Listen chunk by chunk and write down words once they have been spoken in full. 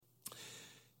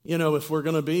You know, if we're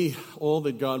going to be all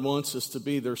that God wants us to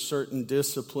be, there's certain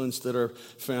disciplines that are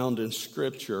found in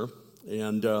Scripture,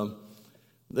 and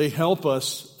they help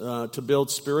us to build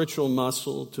spiritual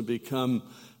muscle, to become,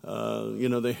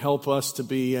 they help us to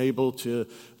be able to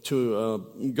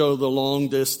go the long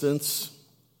distance,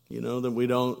 that we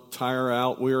don't tire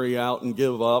out, weary out, and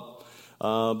give up.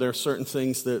 There are certain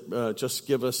things that just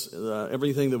give us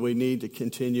everything that we need to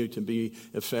continue to be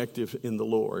effective in the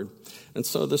Lord. And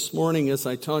so this morning, as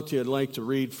I talk to you, I'd like to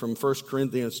read from 1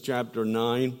 Corinthians chapter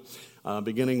 9,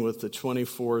 beginning with the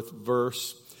 24th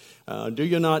verse. Do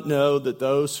you not know that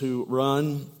those who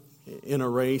run in a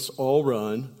race all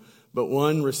run, but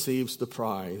one receives the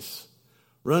prize?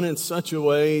 Run in such a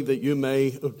way that you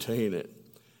may obtain it.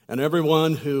 And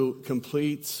everyone who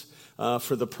completes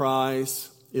for the prize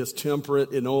is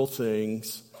temperate in all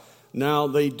things. Now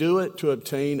they do it to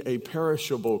obtain a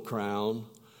perishable crown,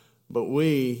 but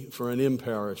we for an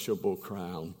imperishable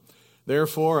crown.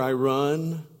 Therefore I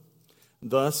run,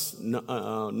 thus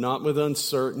not with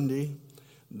uncertainty.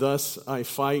 Thus I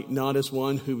fight not as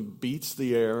one who beats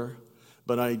the air,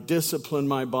 but I discipline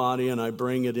my body and I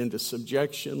bring it into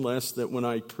subjection, lest that when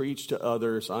I preach to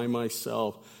others, I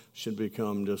myself should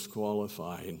become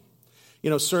disqualified.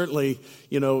 Certainly,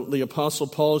 the Apostle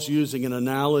Paul's using an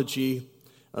analogy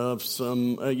of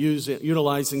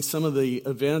utilizing some of the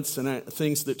events and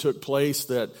things that took place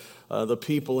that the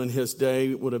people in his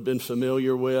day would have been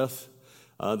familiar with.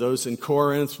 Those in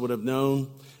Corinth would have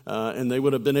known, and they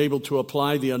would have been able to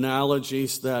apply the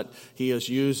analogies that he is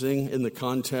using in the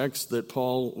context that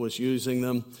Paul was using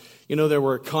them. There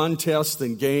were contests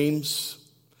and games.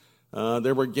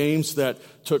 There were games that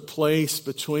took place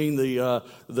between the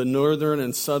northern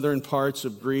and southern parts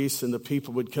of Greece, and the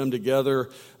people would come together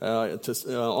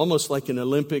to almost like an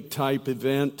Olympic-type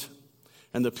event.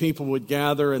 And the people would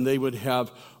gather, and they would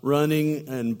have running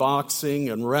and boxing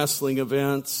and wrestling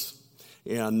events.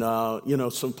 And,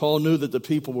 so Paul knew that the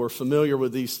people were familiar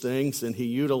with these things, and he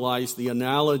utilized the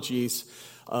analogies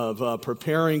of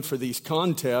preparing for these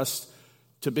contests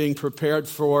to being prepared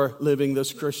for living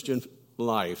this Christian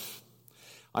life.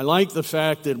 I like the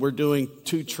fact that we're doing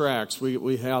two tracks.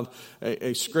 We have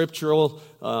a scriptural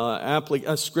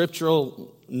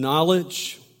scriptural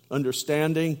knowledge,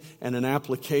 understanding, and an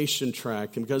application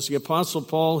track. And because the Apostle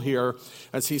Paul here,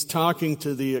 as he's talking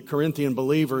to the Corinthian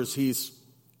believers, he's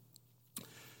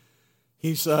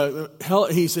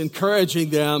encouraging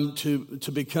them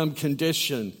to become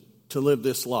conditioned to live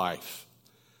this life.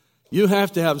 You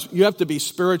have to be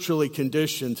spiritually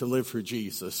conditioned to live for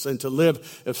Jesus and to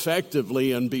live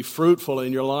effectively and be fruitful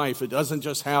in your life. It doesn't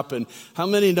just happen. How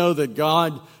many know that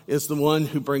God is the one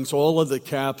who brings all of the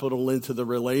capital into the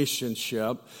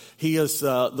relationship? He is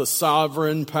the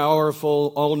sovereign,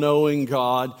 powerful, all-knowing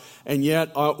God, and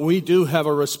yet we do have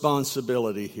a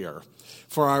responsibility here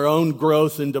for our own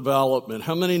growth and development.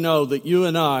 How many know that you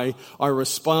and I are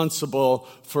responsible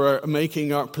for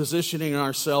positioning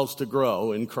ourselves to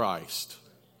grow in Christ?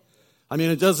 I mean,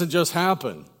 it doesn't just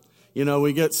happen.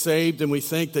 We get saved and we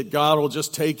think that God will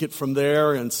just take it from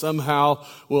there and somehow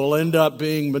we'll end up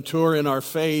being mature in our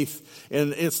faith.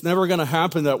 And it's never going to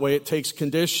happen that way. It takes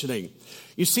conditioning.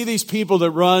 You see these people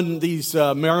that run these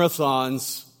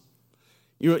marathons.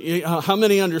 How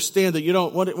many understand that you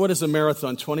don't, what is a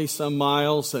marathon? 20-some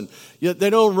miles? And yet they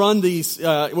don't run these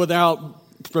without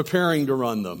preparing to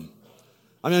run them.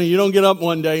 I mean, you don't get up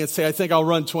one day and say, I think I'll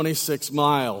run 26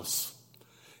 miles.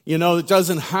 It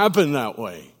doesn't happen that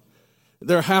way.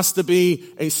 There has to be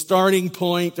a starting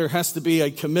point. There has to be a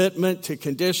commitment to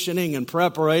conditioning and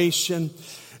preparation.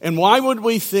 And why would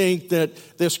we think that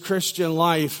this Christian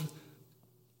life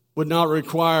would not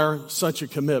require such a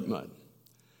commitment?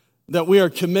 That we are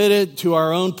committed to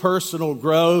our own personal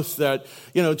growth, that,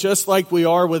 just like we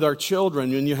are with our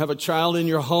children. When you have a child in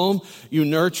your home, you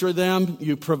nurture them,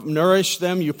 you nourish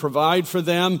them, you provide for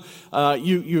them,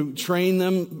 you train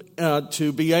them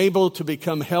to be able to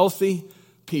become healthy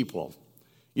people.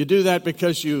 You do that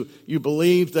because you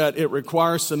believe that it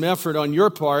requires some effort on your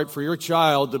part for your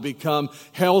child to become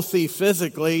healthy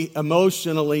physically,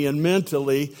 emotionally, and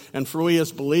mentally, and for we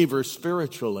as believers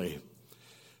spiritually.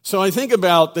 So I think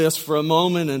about this for a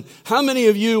moment, and how many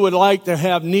of you would like to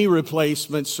have knee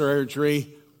replacement surgery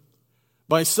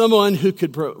by someone who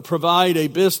could provide a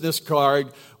business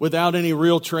card without any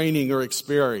real training or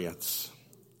experience?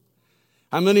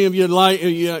 How many of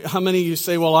you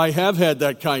say, well, I have had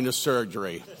that kind of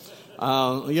surgery?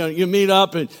 You meet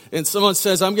up and someone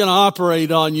says, I'm going to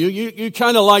operate on you. You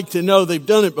kind of like to know they've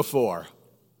done it before.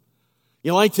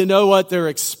 You like to know what their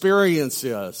experience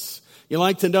is. You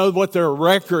like to know what their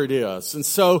record is. And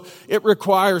so it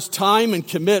requires time and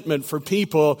commitment for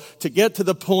people to get to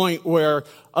the point where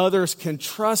others can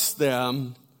trust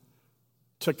them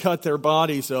to cut their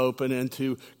bodies open and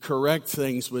to correct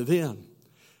things within.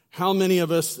 How many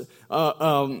of us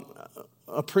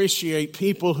appreciate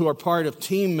people who are part of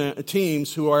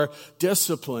teams who are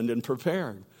disciplined and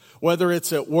prepared? Whether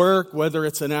it's at work, whether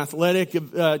it's an athletic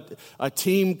a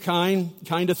team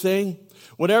kind of thing.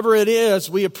 Whatever it is,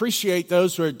 we appreciate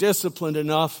those who are disciplined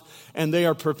enough and they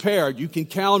are prepared. You can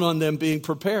count on them being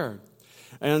prepared.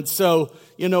 And so,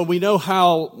 we know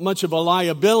how much of a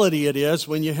liability it is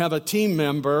when you have a team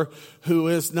member who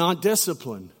is not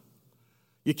disciplined.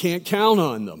 You can't count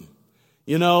on them.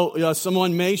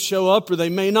 Someone may show up or they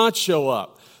may not show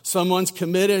up. Someone's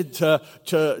committed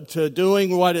to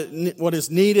doing what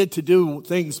is needed to do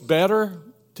things better,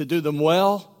 to do them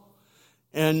well.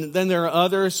 And then there are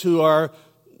others who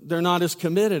they're not as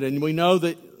committed. And we know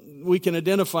that we can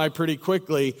identify pretty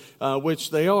quickly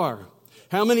which they are.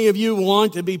 How many of you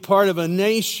want to be part of a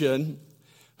nation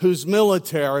whose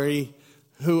military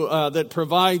that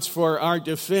provides for our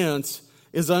defense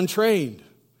is untrained?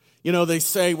 They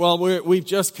say, well, we've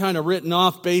just kind of written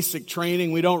off basic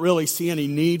training. We don't really see any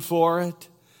need for it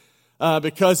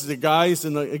because the guys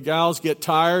and the gals get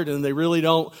tired and they really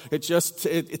don't.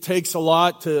 It takes a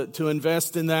lot to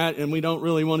invest in that, and we don't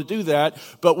really want to do that.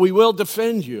 But we will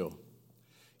defend you.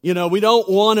 We don't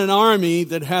want an army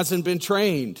that hasn't been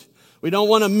trained. We don't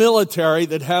want a military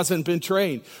that hasn't been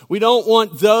trained. We don't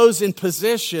want those in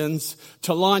positions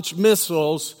to launch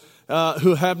missiles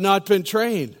who have not been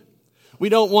trained. We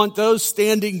don't want those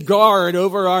standing guard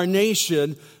over our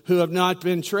nation who have not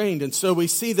been trained. And so we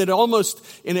see that almost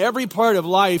in every part of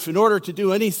life, in order to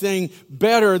do anything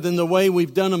better than the way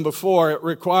we've done them before, it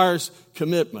requires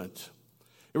commitment.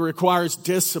 It requires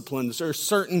disciplines. There are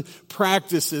certain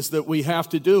practices that we have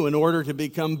to do in order to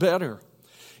become better.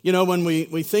 When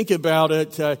we think about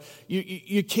it,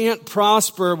 you can't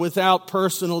prosper without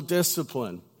personal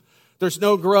discipline. There's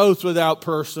no growth without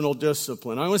personal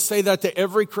discipline. I want to say that to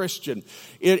every Christian,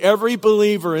 every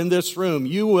believer in this room.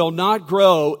 You will not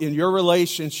grow in your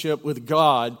relationship with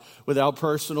God without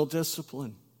personal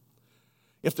discipline.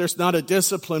 If there's not a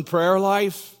disciplined prayer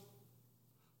life,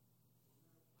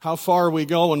 how far are we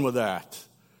going with that?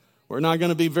 We're not going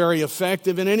to be very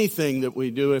effective in anything that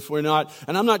we do if we're not.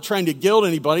 And I'm not trying to guilt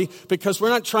anybody because we're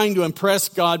not trying to impress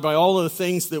God by all of the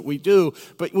things that we do.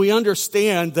 But we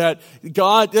understand that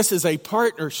God, this is a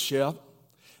partnership,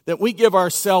 that we give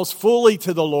ourselves fully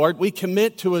to the Lord. We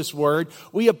commit to His Word.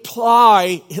 We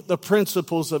apply the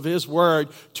principles of His Word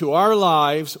to our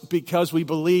lives because we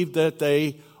believe that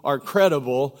they are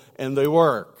credible and they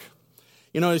work.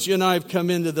 As you and I have come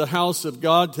into the house of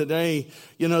God today,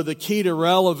 the key to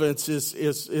relevance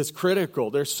is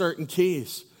critical. There's certain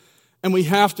keys. And we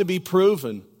have to be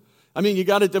proven. You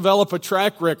got to develop a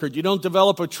track record. You don't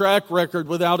develop a track record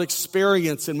without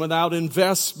experience and without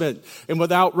investment and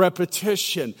without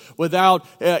repetition, without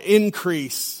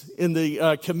increase in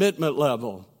the commitment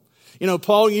level.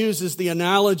 Paul uses the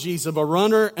analogies of a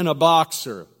runner and a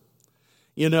boxer.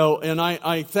 And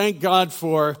I thank God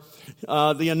for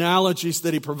the analogies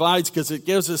that he provides because it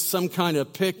gives us some kind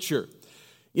of picture.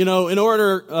 Paul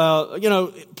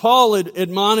had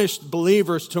admonished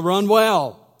believers to run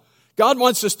well. God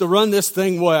wants us to run this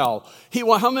thing well.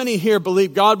 How many here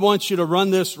believe God wants you to run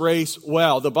this race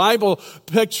well? The Bible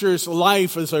pictures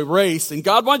life as a race, and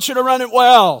God wants you to run it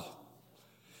well.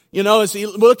 As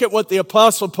you look at what the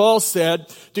Apostle Paul said,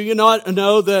 do you not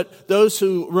know that those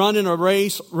who run in a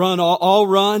race all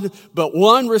run, but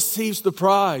one receives the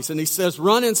prize? And he says,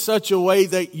 run in such a way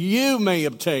that you may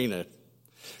obtain it.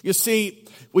 You see,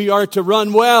 we are to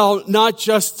run well, not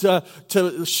just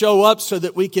to show up so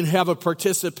that we can have a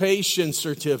participation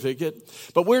certificate,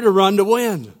 but we're to run to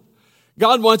win.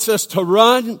 God wants us to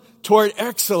run toward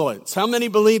excellence. How many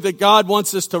believe that God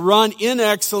wants us to run in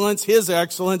excellence, His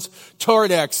excellence,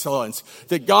 toward excellence?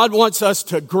 That God wants us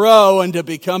to grow and to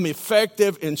become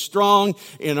effective and strong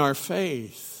in our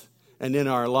faith and in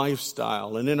our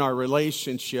lifestyle and in our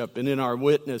relationship and in our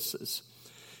witnesses.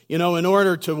 In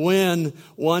order to win,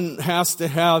 one has to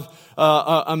have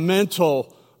a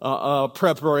mental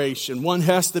preparation. One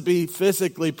has to be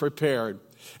physically prepared.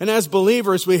 And as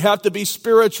believers, we have to be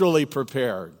spiritually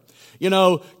prepared.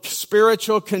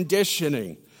 Spiritual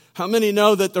conditioning. How many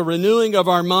know that the renewing of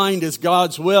our mind is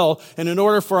God's will? And in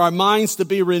order for our minds to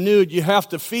be renewed, you have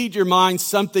to feed your mind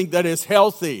something that is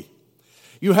healthy.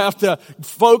 You have to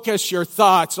focus your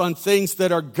thoughts on things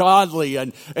that are godly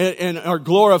and are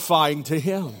glorifying to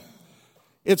Him.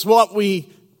 It's what we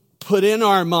put in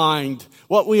our mind,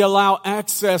 what we allow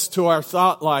access to our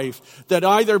thought life that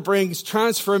either brings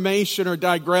transformation or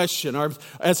digression.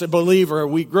 As a believer,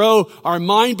 we grow, our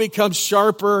mind becomes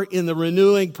sharper in the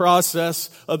renewing process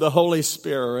of the Holy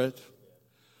Spirit.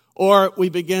 Or we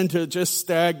begin to just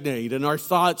stagnate and our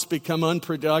thoughts become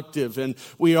unproductive and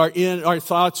our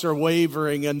thoughts are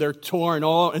wavering and they're torn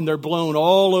and they're blown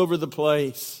all over the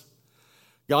place.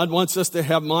 God wants us to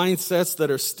have mindsets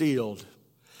that are steeled.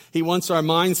 He wants our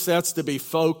mindsets to be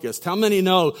focused. How many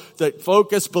know that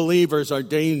focused believers are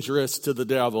dangerous to the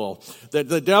devil? That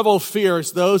the devil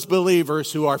fears those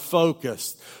believers who are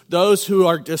focused, those who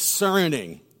are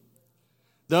discerning,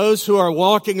 those who are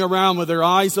walking around with their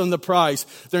eyes on the prize.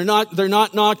 They're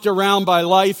not knocked around by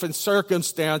life and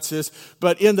circumstances,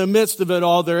 but in the midst of it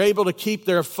all, they're able to keep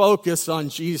their focus on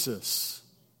Jesus.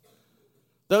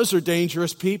 Those are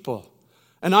dangerous people.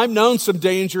 And I've known some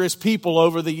dangerous people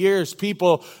over the years,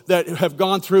 people that have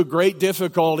gone through great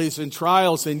difficulties and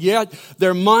trials, and yet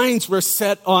their minds were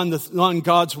set on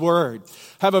God's Word.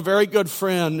 I have a very good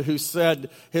friend who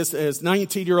said his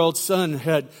 19-year-old son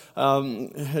had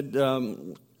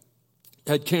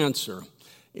cancer.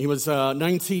 He was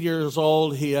 19 years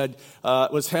old. He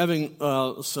was having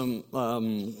some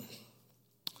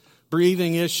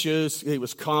breathing issues. He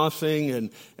was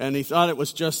coughing and he thought it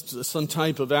was just some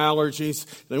type of allergies.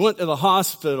 They went to the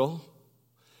hospital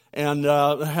and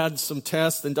had some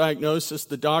tests and diagnosis.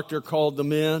 The doctor called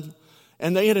them in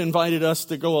and they had invited us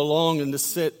to go along and to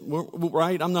sit,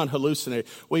 right? I'm not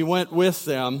hallucinating. We went with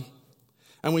them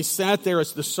and we sat there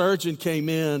as the surgeon came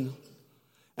in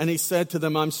and he said to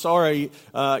them, "I'm sorry,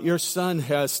 your son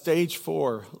has stage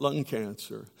 4 lung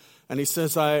cancer." And he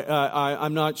says,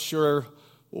 I'm not sure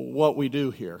what we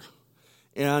do here.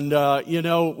 And,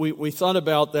 we thought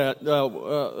about that,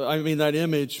 that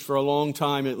image for a long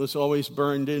time. It was always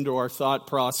burned into our thought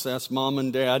process. Mom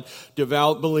and dad,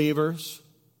 devout believers.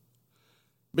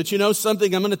 But you know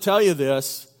something, I'm going to tell you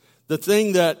this. The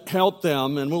thing that helped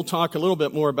them, and we'll talk a little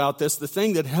bit more about this, the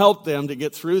thing that helped them to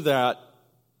get through that,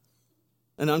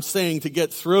 and I'm saying to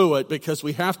get through it because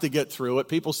we have to get through it.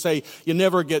 People say you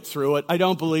never get through it. I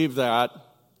don't believe that.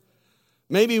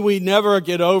 Maybe we never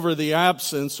get over the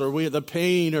absence or the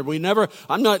pain or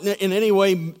I'm not in any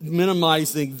way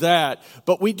minimizing that,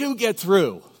 but we do get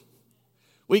through.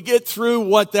 We get through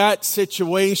what that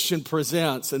situation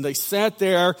presents. And they sat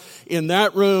there in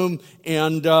that room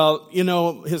and,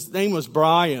 his name was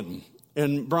Brian.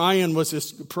 And Brian was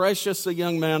as precious a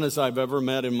young man as I've ever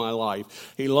met in my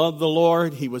life. He loved the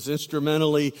Lord. He was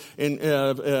instrumentally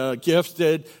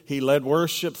gifted. He led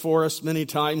worship for us many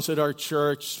times at our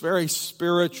church, very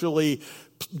spiritually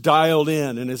dialed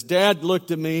in. And his dad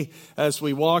looked at me as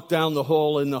we walked down the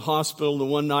hall in the hospital the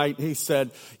one night. And he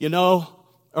said,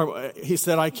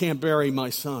 I can't bury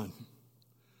my son.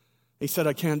 He said,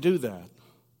 I can't do that.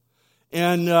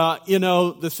 And,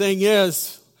 the thing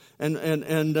is,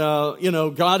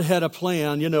 God had a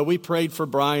plan. We prayed for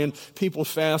Brian, people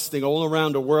fasting all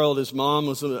around the world. His mom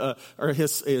was,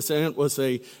 his aunt was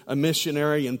a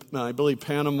missionary in, I believe,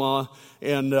 Panama.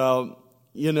 And,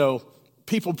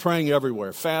 people praying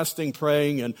everywhere, fasting,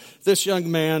 praying. And this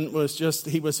young man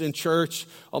he was in church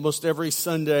almost every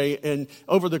Sunday. And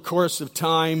over the course of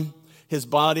time, his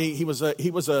body, he was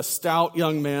a stout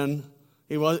young man.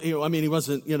 He was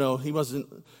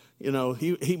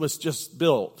just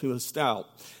built. He was stout.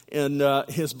 And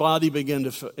his body began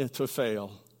to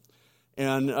fail.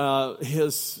 And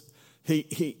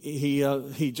he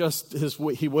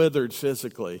withered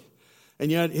physically. And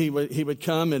yet he would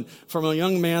come and from a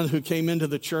young man who came into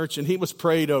the church and he was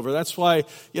prayed over. That's why,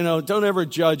 don't ever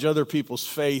judge other people's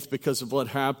faith because of what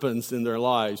happens in their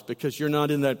lives, because you're not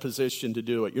in that position to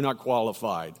do it. You're not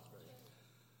qualified.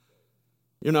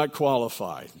 You're not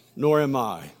qualified, nor am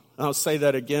I. I'll say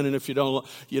that again, and if you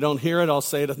don't hear it, I'll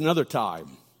say it another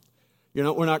time.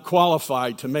 We're not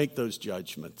qualified to make those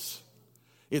judgments.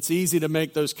 It's easy to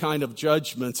make those kind of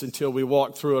judgments until we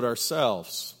walk through it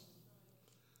ourselves.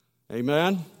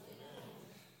 Amen?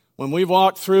 When we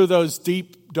walk through those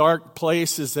deep, dark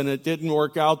places and it didn't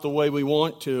work out the way we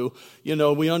want to,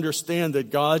 we understand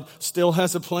that God still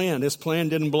has a plan. His plan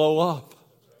didn't blow up.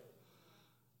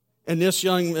 And this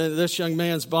young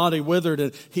man's body withered,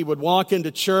 and he would walk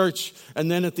into church, and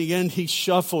then at the end he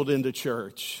shuffled into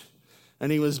church.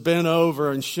 And he was bent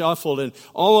over and shuffled, and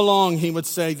all along he would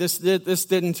say, this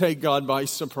didn't take God by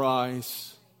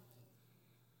surprise.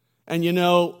 And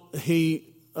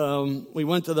we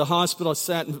went to the hospital,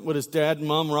 sat with his dad and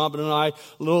mom, Robin and I, a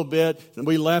little bit, and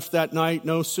we left that night.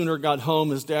 No sooner got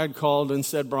home, his dad called and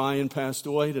said, Brian passed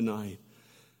away tonight.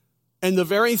 And the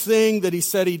very thing that he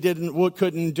said he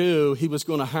couldn't do, he was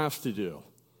going to have to do.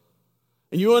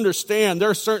 And you understand there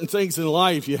are certain things in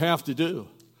life you have to do.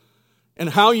 And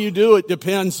how you do it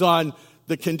depends on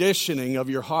the conditioning of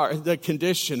your heart, the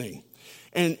conditioning.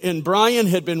 And Brian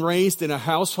had been raised in a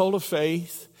household of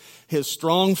faith. His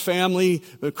strong family,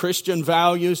 the Christian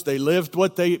values, they lived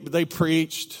what they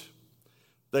preached.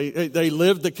 They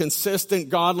lived the consistent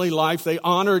godly life. They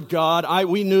honored God.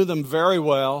 We knew them very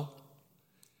well.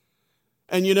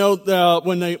 And you know,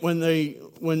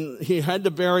 when he had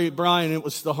to bury Brian, it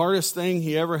was the hardest thing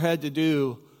he ever had to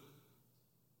do.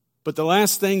 But the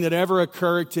last thing that ever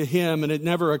occurred to him, and it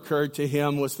never occurred to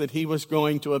him, was that he was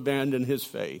going to abandon his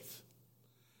faith.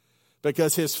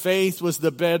 Because his faith was the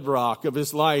bedrock of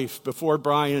his life before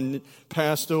Brian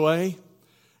passed away.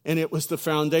 And it was the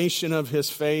foundation of his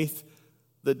faith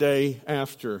the day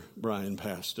after Brian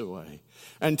passed away.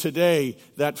 And today,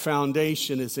 that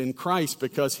foundation is in Christ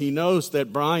because he knows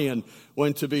that Brian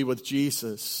went to be with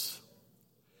Jesus.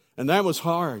 And that was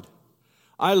hard.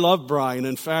 I love Brian,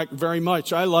 in fact, very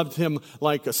much. I loved him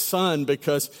like a son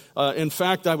because, in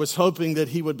fact, I was hoping that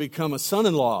he would become a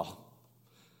son-in-law.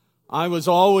 I was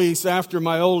always, after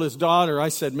my oldest daughter, I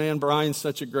said, man, Brian's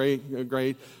such a great,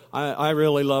 I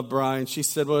really love Brian. She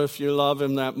said, well, if you love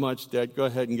him that much, Dad, go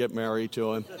ahead and get married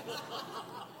to him.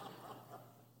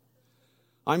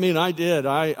 I mean, I did.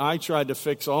 I tried to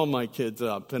fix all my kids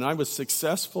up, and I was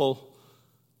successful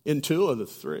in 2 of the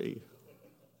 3.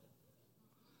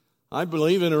 I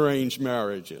believe in arranged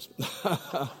marriages.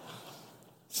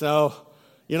 So,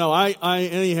 you know,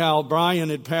 anyhow, Brian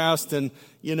had passed, and,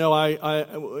 you know,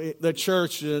 the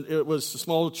church, it was a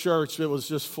small church, it was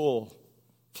just full.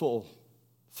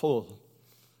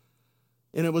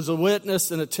 And it was a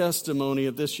witness and a testimony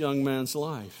of this young man's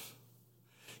life.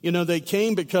 You know, they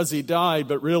came because he died,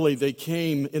 but really they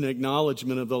came in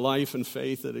acknowledgement of the life and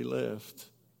faith that he lived.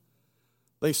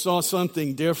 They saw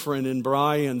something different in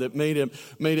Brian that made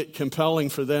it compelling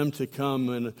for them to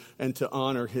come and to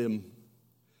honor him.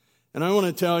 And I want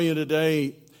to tell you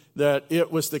today that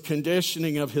it was the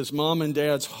conditioning of his mom and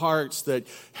dad's hearts that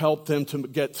helped them to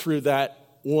get through that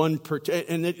one.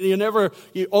 And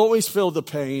you always feel the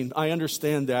pain. I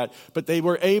understand that. But they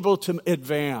were able to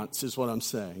advance, is what I'm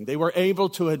saying. They were able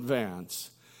to advance.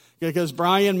 Because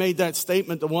Brian made that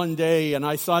statement the one day, and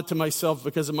I thought to myself,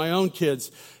 because of my own kids,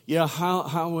 yeah,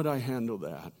 how would I handle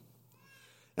that?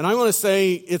 And I want to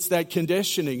say it's that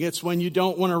conditioning. It's when you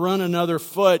don't want to run another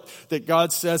foot that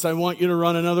God says, I want you to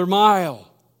run another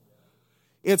mile.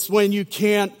 It's when you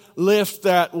can't lift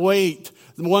that weight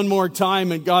one more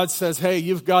time and God says, hey,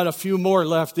 you've got a few more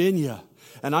left in you.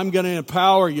 And I'm going to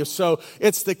empower you. So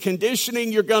it's the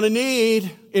conditioning you're going to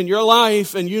need in your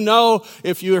life. And you know,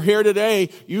 if you're here today,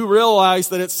 you realize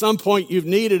that at some point you've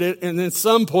needed it. And at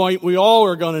some point we all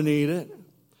are going to need it.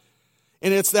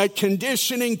 And it's that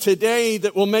conditioning today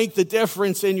that will make the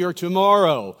difference in your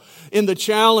tomorrow, in the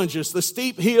challenges, the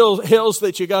steep hills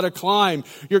that you got to climb.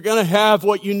 You're going to have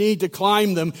what you need to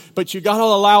climb them, but you got to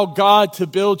allow God to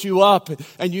build you up,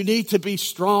 and you need to be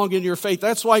strong in your faith.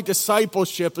 That's why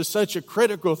discipleship is such a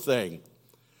critical thing.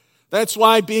 That's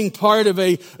why being part of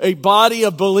a body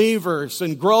of believers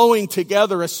and growing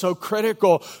together is so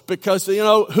critical, because, you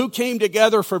know, who came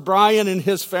together for Brian and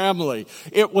his family?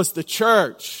 It was the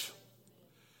church.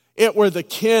 It were the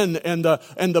kin and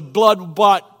the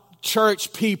blood-bought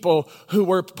church people who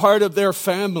were part of their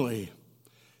family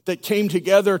that came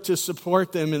together to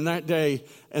support them in that day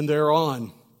and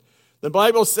thereon. The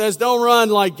Bible says, don't run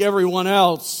like everyone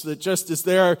else that just is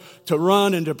there to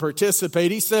run and to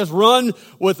participate. He says, run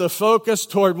with a focus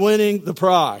toward winning the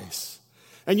prize.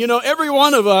 And you know, every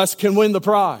one of us can win the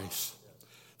prize.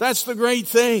 That's the great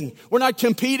thing. We're not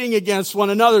competing against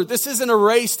one another. This isn't a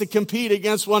race to compete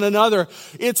against one another.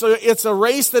 It's a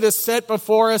race that is set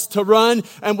before us to run,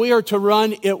 and we are to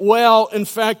run it well. In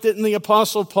fact, the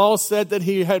Apostle Paul said that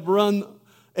he had run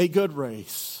a good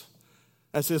race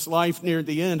as his life neared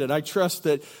the end, and I trust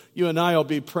that you and I will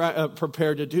be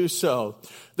prepared to do so.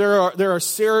 There are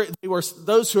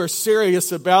those who are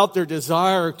serious about their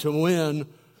desire to win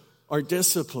are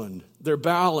disciplined. They're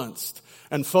balanced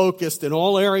and focused in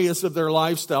all areas of their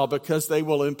lifestyle, because that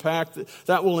will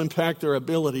impact their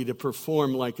ability to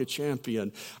perform like a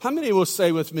champion. How many will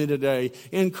say with me today,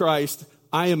 in Christ,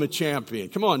 I am a champion?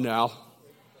 Come on now.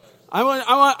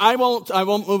 I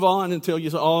won't move on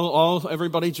until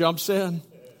everybody jumps in.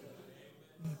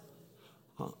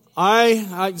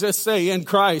 I just say, in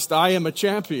Christ, I am a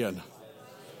champion.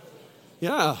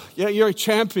 Yeah, you're a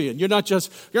champion. You're not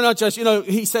just,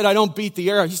 he said, I don't beat the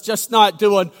air. He's just not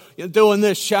doing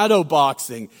this shadow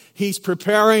boxing. He's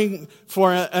preparing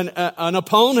for an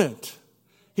opponent.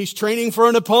 He's training for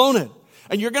an opponent.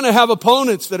 And you're going to have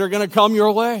opponents that are going to come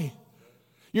your way.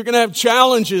 You're going to have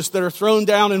challenges that are thrown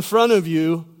down in front of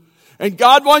you. And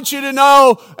God wants you to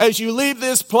know as you leave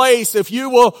this place, if you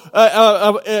will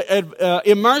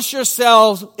immerse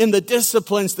yourselves in the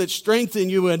disciplines that strengthen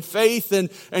you in faith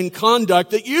and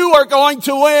conduct, that you are going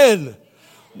to win.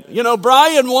 You know,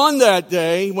 Brian won that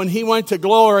day when he went to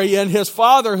glory, and his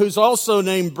father, who's also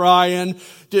named Brian,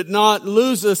 did not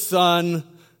lose a son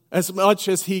as much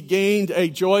as he gained a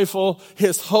joyful,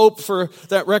 his hope for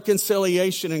that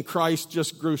reconciliation in Christ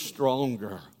just grew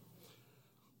stronger.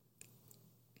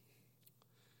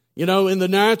 You know, in the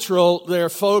natural, they're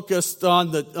focused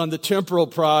on the temporal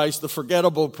prize, the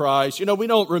forgettable prize. You know, we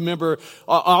don't remember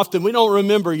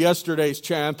yesterday's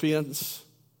champions.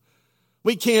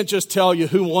 We can't just tell you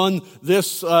who won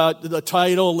the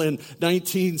title in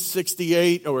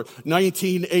 1968 or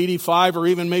 1985 or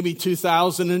even maybe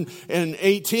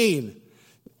 2018.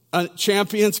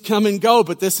 Champions come and go,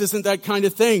 but this isn't that kind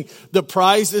of thing. The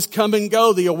prizes come and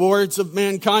go. The awards of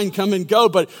mankind come and go,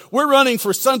 but we're running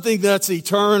for something that's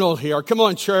eternal here. Come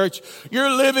on, church.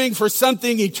 You're living for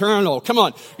something eternal. Come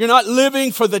on. You're not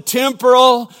living for the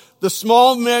temporal, the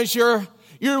small measure.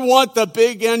 You want the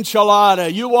big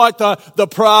enchilada. You want the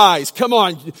prize. Come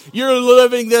on. You're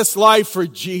living this life for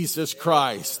Jesus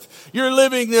Christ. You're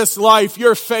living this life.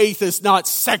 Your faith is not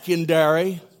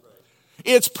secondary.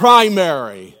 It's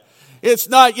primary. It's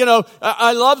not,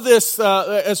 I love this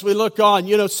as we look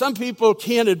on. Some people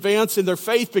can't advance in their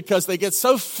faith because they get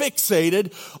so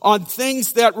fixated on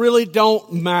things that really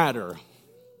don't matter.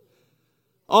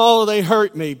 Oh, they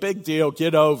hurt me. Big deal.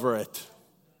 Get over it.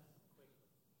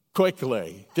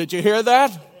 Quickly. Did you hear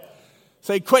that?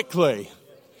 Say quickly.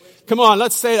 Come on,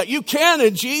 let's say that. You can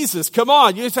in Jesus. Come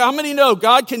on. How many know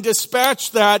God can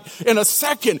dispatch that in a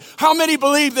second? How many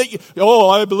believe that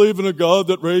I believe in a God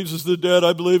that raises the dead.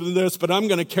 I believe in this, but I'm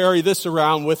going to carry this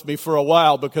around with me for a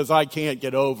while because I can't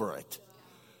get over it.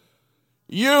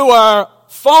 You are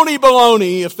phony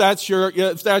baloney if that's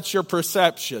your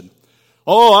perception.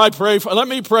 Let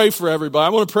me pray for everybody. I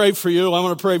want to pray for you. I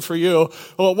want to pray for you.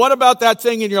 Well, what about that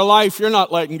thing in your life you're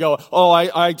not letting go?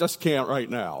 I just can't right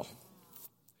now.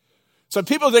 So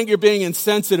people think you're being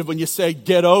insensitive when you say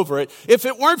get over it. If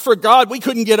it weren't for God, we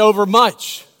couldn't get over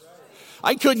much.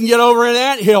 I couldn't get over an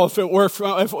anthill if it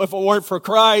weren't for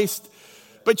Christ.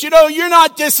 But you're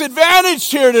not disadvantaged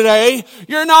here today.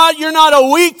 You're not a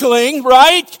weakling,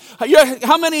 right?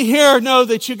 How many here know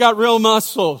that you got real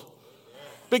muscle?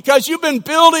 Because you've been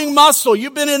building muscle.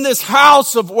 You've been in this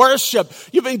house of worship.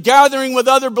 You've been gathering with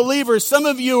other believers. Some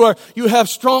of you have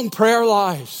strong prayer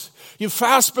lives. You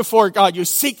fast before God. You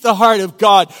seek the heart of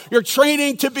God. You're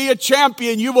training to be a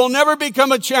champion. You will never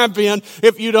become a champion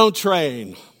if you don't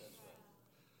train.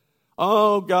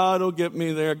 Oh, God will get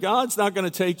me there. God's not going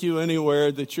to take you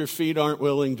anywhere that your feet aren't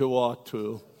willing to walk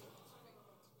to.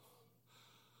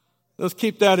 Let's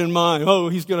keep that in mind. Oh,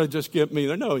 he's going to just get me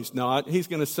there. No, he's not. He's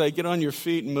going to say, get on your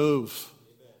feet and move.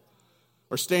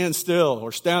 Or stand still.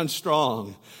 Or stand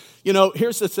strong.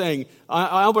 Here's the thing.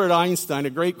 Albert Einstein, a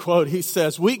great quote, he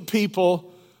says, weak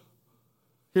people,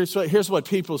 here's what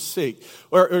people seek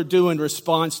or do in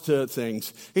response to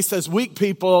things. He says, weak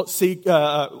people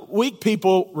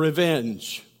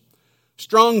revenge.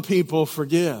 Strong people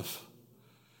forgive.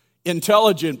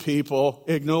 Intelligent people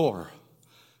ignore.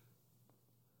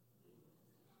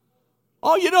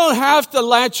 Oh, you don't have to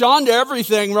latch on to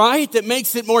everything, right? That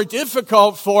makes it more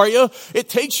difficult for you. It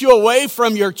takes you away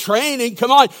from your training.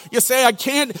 Come on. You say, I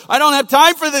don't have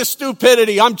time for this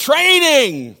stupidity. I'm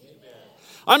training.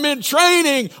 I'm in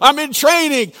training.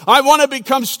 I want to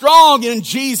become strong in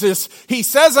Jesus. He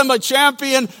says I'm a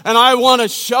champion, and I want to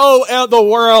show the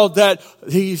world that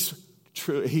he's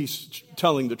true. He's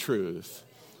telling the truth.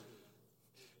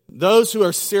 Those who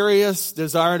are serious,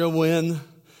 desire to win,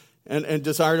 and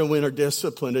desire to win are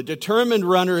disciplined. A determined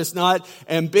runner is not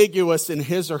ambiguous in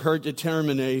his or her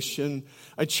determination.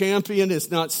 A champion is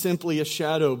not simply a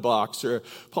shadow boxer.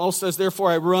 Paul says,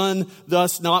 therefore I run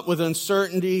thus not with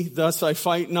uncertainty, thus I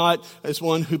fight not as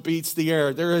one who beats the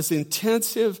air. There is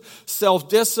intensive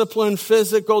self-discipline,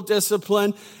 physical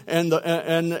discipline, and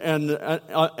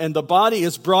the body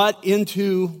is brought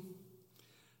into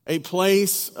a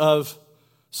place of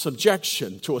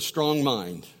subjection to a strong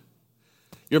mind.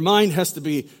 Your mind has to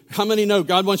be, how many know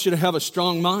God wants you to have a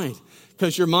strong mind?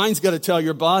 Because your mind's got to tell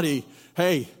your body,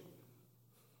 hey,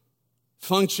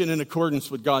 function in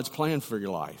accordance with God's plan for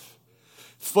your life.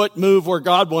 Foot move where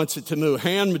God wants it to move.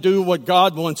 Hand do what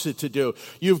God wants it to do.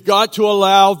 You've got to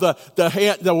allow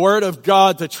the Word of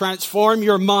God to transform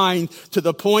your mind to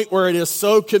the point where it is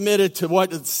so committed to what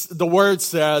the Word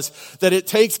says that it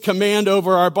takes command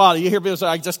over our body. You hear people say,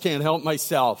 I just can't help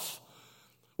myself.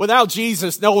 Without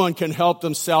Jesus, no one can help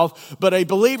themselves, but a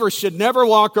believer should never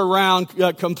walk around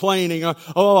complaining,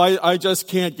 I just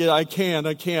can't get, I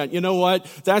can't. You know what?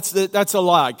 That's a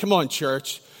lie. Come on,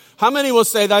 church. How many will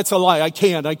say that's a lie? I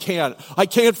can't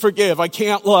forgive. I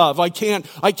can't love. I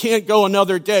can't go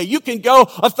another day. You can go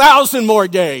 1,000 more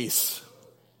days.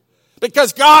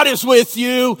 Because God is with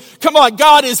you. Come on,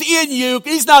 God is in you.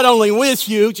 He's not only with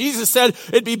you. Jesus said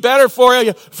it'd be better for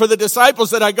the disciples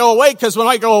that I go away, because when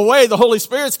I go away, the Holy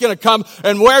Spirit's going to come.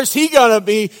 And where's He going to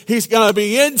be? He's going to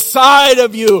be inside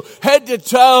of you, head to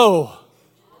toe.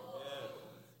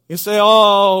 You say,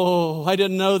 oh, I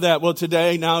didn't know that. Well,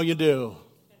 today, now you do.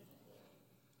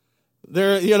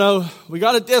 We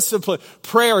got to discipline.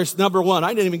 Prayer is number one. I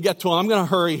didn't even get to it. I'm going to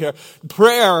hurry here.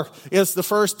 Prayer is the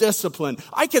first discipline.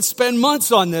 I could spend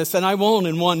months on this, and I won't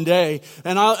in one day.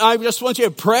 And I just want you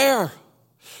to prayer.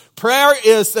 Prayer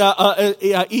is,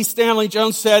 E. Stanley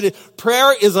Jones said,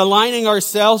 prayer is aligning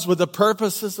ourselves with the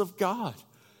purposes of God.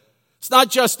 It's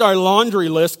not just our laundry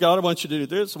list. God, I want you to do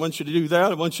this. I want you to do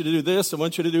that. I want you to do this. I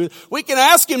want you to do that. We can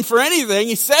ask Him for anything.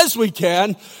 He says we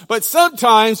can. But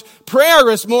sometimes prayer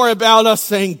is more about us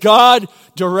saying, God,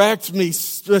 direct me,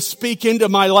 speak into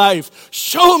my life.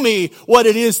 Show me what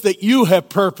it is that you have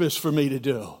purposed for me to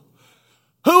do.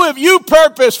 Who have you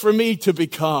purposed for me to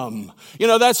become?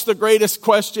 That's the greatest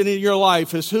question in your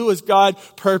life, is who has God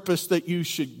purposed that you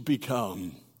should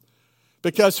become?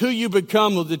 Because who you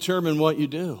become will determine what you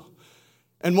do.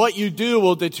 And what you do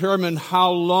will determine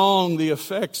how long the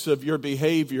effects of your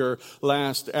behavior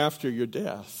last after your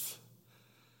death.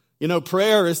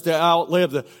 Prayer is to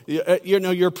outlive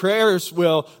your prayers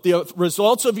the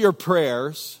results of your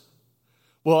prayers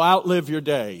will outlive your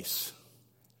days.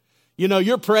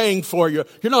 You're praying for you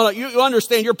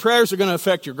understand your prayers are going to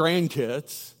affect your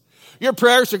grandkids. Your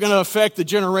prayers are going to affect the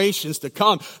generations to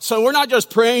come. So we're not just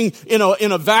praying, in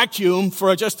a vacuum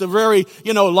for just a very,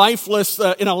 lifeless,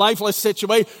 in a lifeless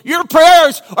situation. Your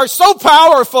prayers are so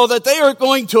powerful that they are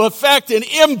going to affect and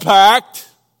impact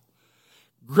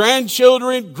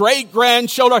grandchildren,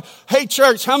 great-grandchildren. Hey,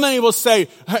 church, how many will say,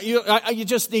 you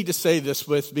just need to say this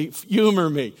with me, humor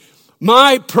me.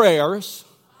 My prayers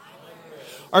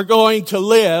are going to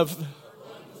live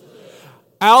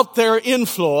out their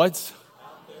influence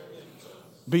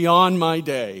beyond my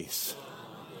days.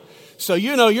 So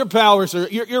your prayers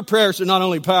are not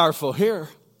only powerful here,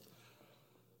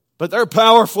 but they're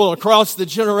powerful across the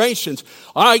generations.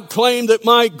 I claim that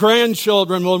my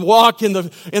grandchildren will walk in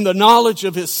the knowledge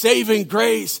of His saving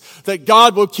grace, that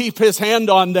God will keep His hand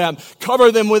on them, cover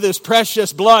them with His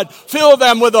precious blood, fill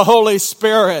them with the Holy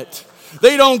Spirit.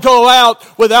 They don't go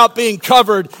out without being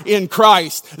covered in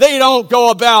Christ. They don't go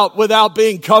about without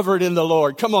being covered in the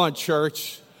Lord. Come on,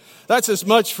 church. That's as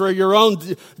much for your own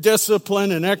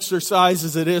discipline and exercise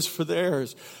as it is for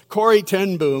theirs. Corrie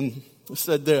ten Boom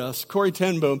said this. Corrie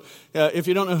ten Boom, if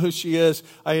you don't know who she is,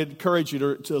 I encourage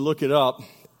you to look it up.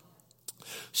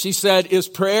 She said, is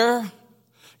prayer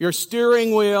your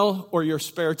steering wheel or your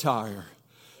spare tire?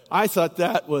 I thought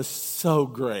that was so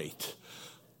great.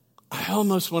 I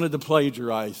almost wanted to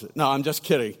plagiarize it. No, I'm just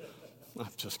kidding.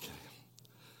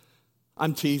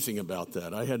 I'm teasing about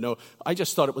that. I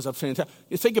just thought it was a fantastic.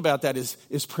 You think about that.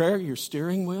 Is prayer your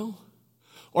steering wheel?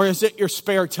 Or is it your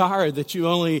spare tire that you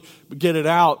only get it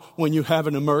out when you have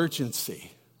an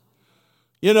emergency?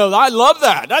 I love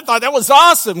that. I thought that was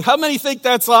awesome. How many think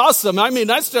that's awesome? I mean,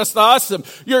 that's just awesome.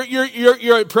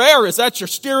 Your prayer, is that your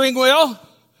steering wheel?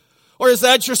 Or is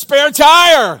that your spare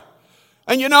tire?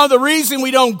 And the reason we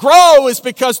don't grow is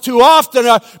because too often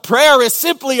prayer is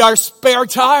simply our spare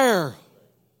tire.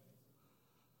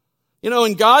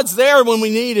 And God's there when we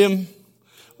need Him.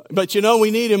 But we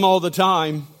need Him all the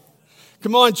time.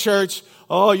 Come on, church.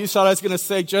 Oh, you thought I was going to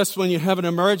say just when you have an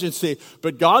emergency.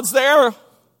 But God's there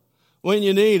when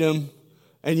you need Him.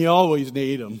 And you always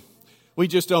need Him. We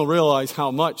just don't realize how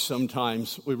much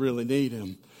sometimes we really need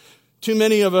Him. Too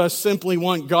many of us simply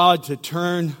want God to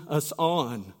turn us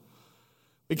on.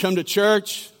 We come to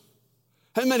church.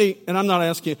 How many, and I'm not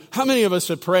asking you, how many of us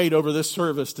have prayed over this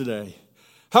service today?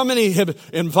 How many have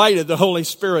invited the Holy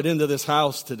Spirit into this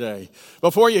house today?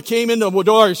 Before you came into the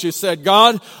doors, you said,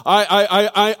 God,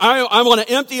 I want to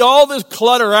empty all this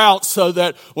clutter out so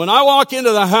that when I walk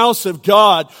into the house of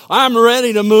God, I'm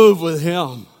ready to move with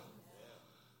Him.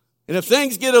 And if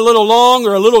things get a little long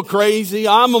or a little crazy,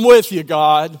 I'm with you,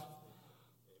 God.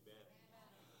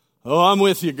 Oh, I'm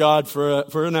with you, God,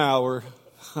 for an hour.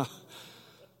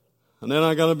 And then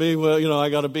I got to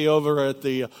be over at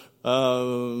the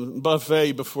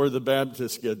buffet before the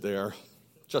Baptists get there.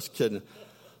 Just kidding.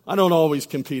 I don't always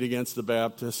compete against the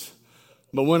Baptists,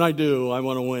 but when I do, I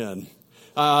want to win.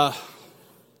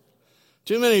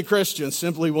 Too many Christians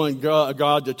simply want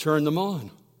God to turn them on.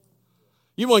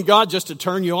 You want God just to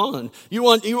turn you on.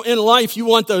 In life, we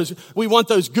want those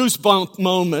goosebump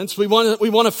moments. We want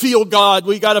to feel God.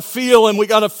 We got to feel Him. We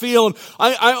got to feel Him.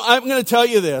 I'm going to tell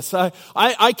you this.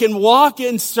 I can walk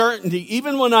in certainty,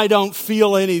 even when I don't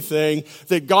feel anything,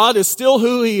 that God is still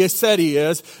who He has said He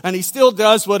is, and He still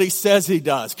does what He says He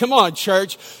does. Come on,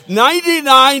 church.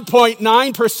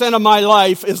 99.9% of my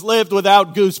life is lived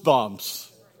without goosebumps.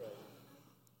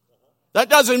 That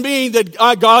doesn't mean that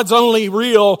God's only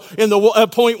real in the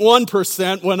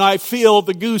 0.1% when I feel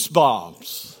the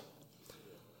goosebumps.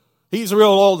 He's real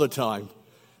all the time.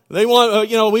 We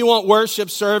want worship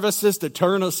services to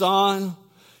turn us on.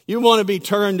 You want to be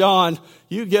turned on.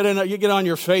 You get on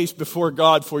your face before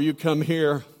God before you come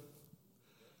here,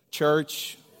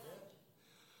 church.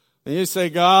 And you say,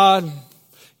 God,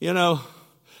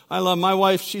 I love my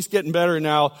wife. She's getting better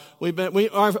now.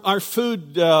 Our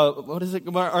food,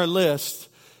 our list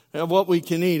of what we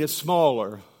can eat is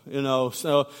smaller,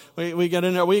 So we get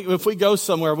in there. If we go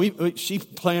somewhere, she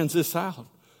plans this out.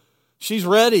 She's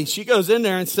ready. She goes in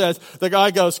there and says, the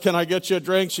guy goes, "Can I get you a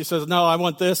drink?" She says, "No, I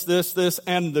want this,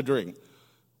 and the drink."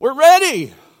 We're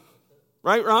ready,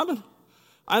 right, Robin?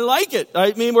 I like it.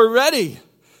 We're ready,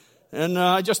 and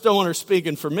I just don't want her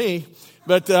speaking for me.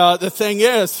 But the thing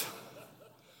is,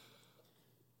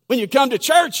 when you come to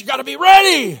church, you got to be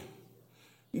ready.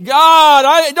 God,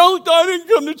 I didn't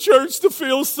come to church to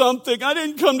feel something. I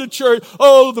didn't come to church.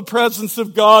 Oh, the presence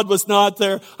of God was not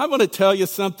there. I want to tell you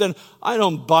something. I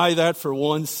don't buy that for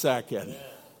 1 second.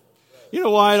 You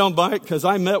know why I don't buy it? Because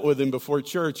I met with Him before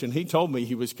church and He told me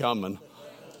He was coming.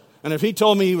 And if He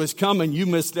told me He was coming, you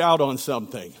missed out on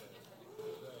something.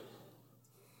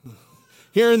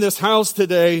 Here in this house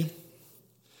today,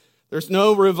 there's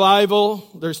no revival,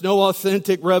 there's no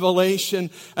authentic revelation,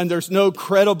 and there's no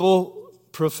credible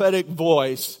prophetic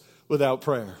voice without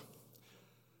prayer.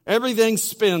 Everything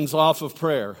spins off of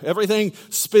prayer. Everything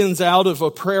spins out of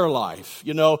a prayer life.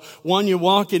 One you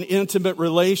walk in intimate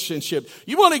relationship.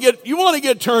 You want to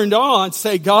get turned on,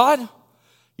 say, God,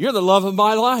 you're the love of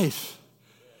my life.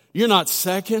 You're not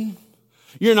second.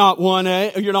 You're not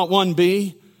 1A, you're not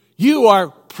 1B. You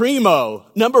are primo,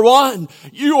 number one.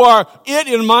 You are it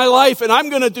in my life, and I'm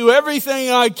going to do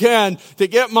everything I can to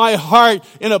get my heart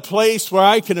in a place where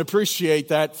I can appreciate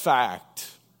that fact.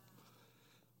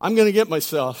 I'm going to get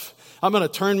myself. I'm going to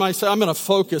turn myself. I'm going to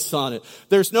focus on it.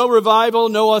 There's no revival,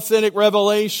 no authentic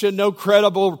revelation, no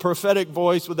credible prophetic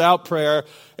voice without prayer.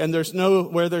 And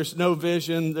where there's no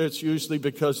vision, that's usually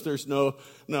because there's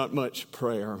not much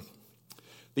prayer.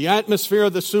 The atmosphere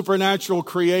of the supernatural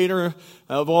creator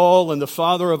of all and the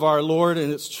Father of our Lord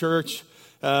and His church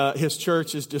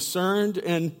is discerned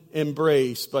and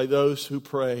embraced by those who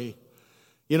pray.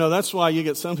 That's why you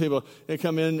get some people, you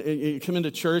come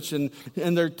into church and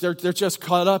they're just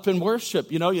caught up in worship.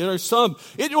 There's some,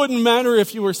 it wouldn't matter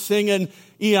if you were singing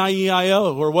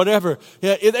E-I-E-I-O or whatever.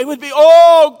 They would be,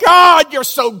 "Oh God, you're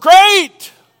so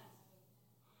great."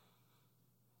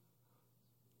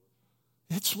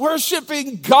 It's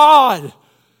worshiping God.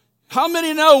 How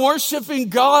many know worshiping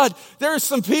God? There are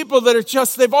some people that are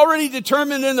they've already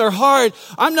determined in their heart,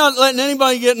 I'm not letting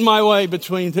anybody get in my way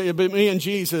between me and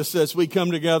Jesus as we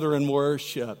come together and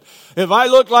worship. If I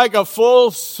look like a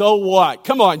fool, so what?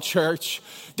 Come on, church.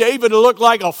 David looked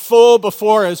like a fool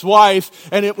before his wife,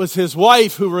 and it was his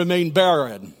wife who remained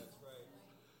barren.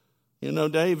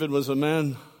 David was a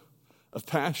man of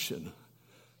passion.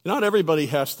 Not everybody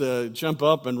has to jump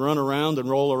up and run around and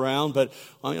roll around, but,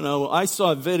 I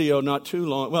saw a video not too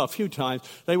long, a few times.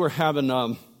 They were having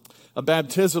a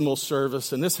baptismal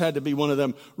service, and this had to be one of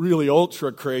them really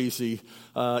ultra crazy,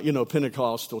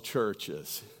 Pentecostal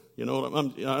churches. I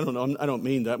don't know. I don't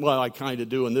mean that. Well, I kind of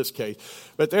do in this case.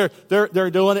 But they're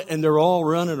doing it, and they're all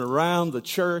running around the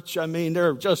church.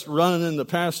 They're just running, and the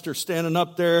pastor standing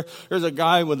up there. There's a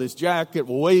guy with his jacket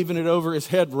waving it over his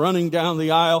head, running down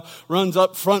the aisle, runs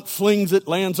up front, flings it,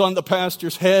 lands on the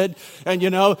pastor's head, and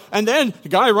then the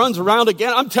guy runs around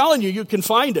again. I'm telling you, you can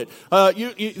find it. Go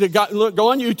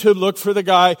on YouTube, look for the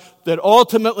guy that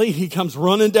ultimately he comes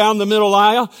running down the middle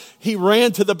aisle. He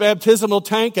ran to the baptismal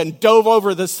tank and dove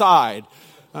over the side.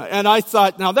 And I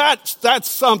thought, now that's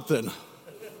something.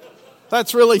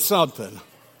 That's really something.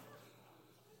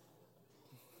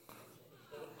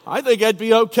 I think that'd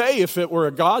be okay if it were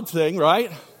a God thing,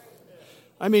 right?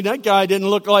 That guy didn't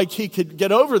look like he could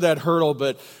get over that hurdle,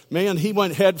 but man, he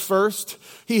went head first.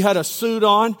 He had a suit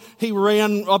on. He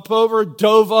ran up over,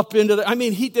 dove up into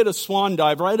he did a swan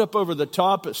dive right up over the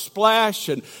top, a splash,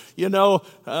 and,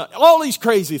 all these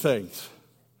crazy things.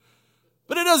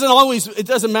 But it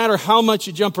doesn't matter how much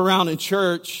you jump around in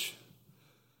church.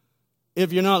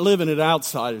 if you're not living it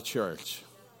outside of church.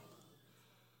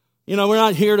 You know, we're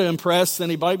not here to impress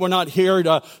anybody. We're not here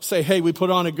to say, hey, we put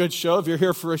on a good show. If you're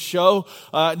here for a show,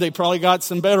 they probably got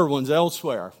some better ones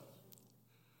elsewhere.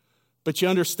 But you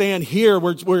understand here,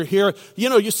 we're here. You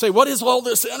know, you say, what is all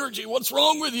this energy? What's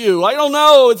wrong with you? I don't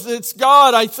know. It's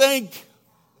God, I think.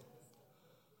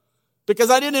 Because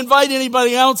I didn't invite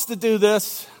anybody else to do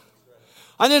this.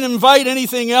 I didn't invite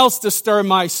anything else to stir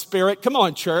my spirit. Come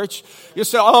on, church. You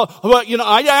say, oh, well, you know,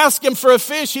 I asked him for a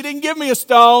fish. He didn't give me a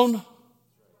stone.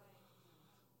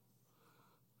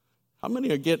 How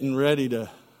many are getting ready to,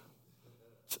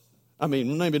 I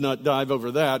mean, maybe not dive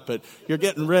over that, but you're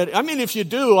getting ready. I mean, if you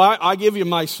do, I give you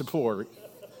my support.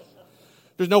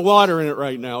 There's no water in it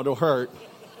right now. It'll hurt.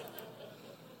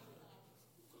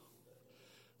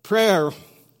 Prayer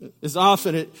is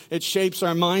often, it shapes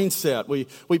our mindset.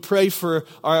 We pray for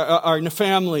our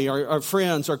family, our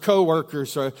friends, our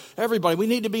coworkers, everybody. We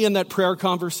need to be in that prayer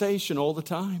conversation all the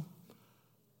time.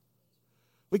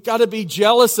 We've got to be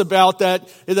jealous about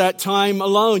that time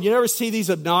alone. You never see these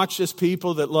obnoxious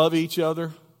people that love each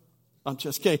other? I'm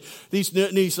just kidding.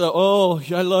 These oh,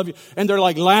 I love you. And they're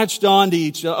like latched on to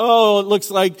each other. Oh, it looks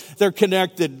like they're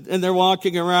connected and they're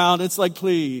walking around. It's like,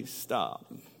 please stop.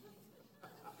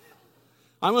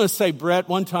 I'm going to say, Brett,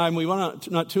 one time we went out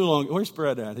not too long. Where's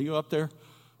Brett at? Are you up there?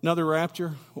 Another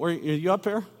rapture? Are you up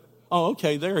there? Oh,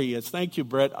 okay, there he is. Thank you,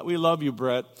 Brett. We love you,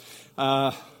 Brett.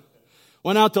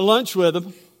 Went out to lunch with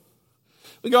him.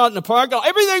 We got in the park.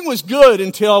 Everything was good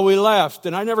until we left.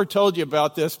 And I never told you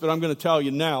about this, but I'm going to tell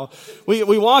you now.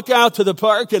 We walk out to the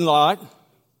parking lot,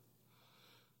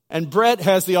 and Brett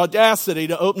has the audacity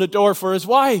to open the door for his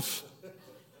wife.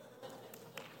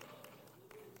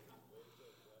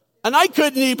 And I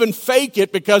couldn't even fake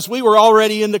it because we were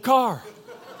already in the car.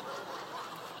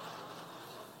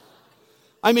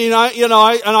 I mean,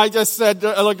 I just said,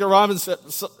 I looked at Rob and said,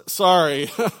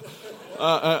 sorry.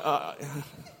 Well,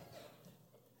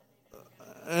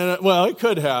 it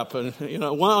could happen,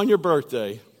 one on your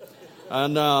birthday.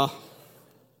 And, I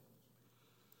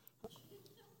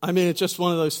mean, it's just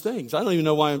one of those things. I don't even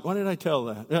know why did I tell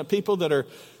that? People that are,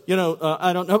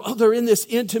 I don't know. Oh, they're in this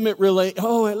intimate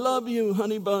oh, I love you,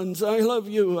 honey buns. I love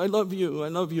you. I love you. I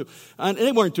love you. And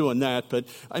they weren't doing that, but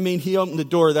I mean, he opened the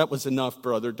door. That was enough,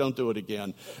 brother. Don't do it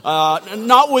again.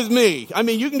 Not with me. I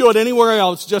mean, you can do it anywhere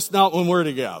else, just not when we're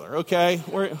together. Okay.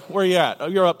 Where you at? Oh,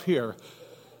 you're up here.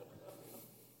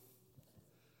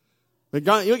 But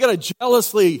God, you got to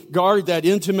jealously guard that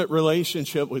intimate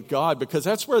relationship with God, because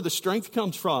that's where the strength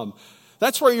comes from.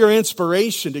 That's where your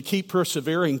inspiration to keep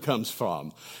persevering comes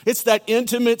from. It's that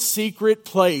intimate, secret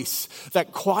place,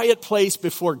 that quiet place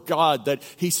before God that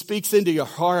He speaks into your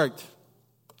heart.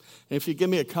 And if you give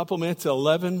me a couple minutes,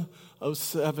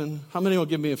 11:07. How many will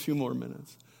give me a few more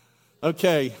minutes?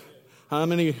 Okay. How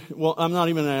many? Well, I'm not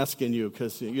even asking you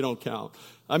because you don't count.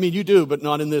 I mean, you do, but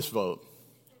not in this vote.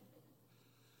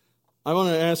 I want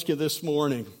to ask you this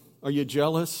morning, are you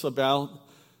jealous about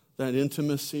that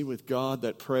intimacy with God,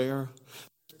 that prayer?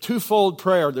 Twofold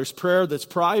prayer. There's prayer that's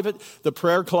private, the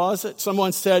prayer closet.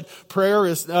 Someone said prayer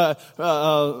is,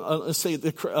 let's see,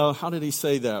 how did he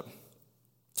say that?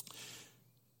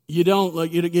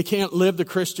 You can't live the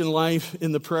Christian life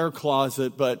in the prayer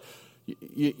closet, but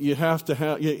you have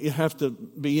to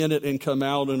be in it and come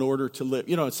out in order to live.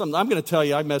 I'm going to tell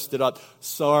you, I messed it up.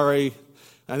 Sorry.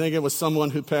 I think it was someone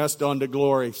who passed on to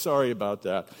glory. Sorry about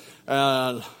that.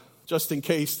 Just in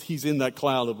case he's in that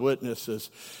cloud of witnesses.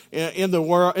 In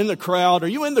the crowd, are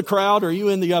you in the crowd or are you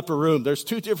in the upper room? There's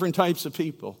two different types of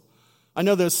people. I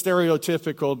know that's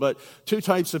stereotypical, but two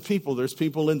types of people. There's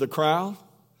people in the crowd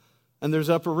and there's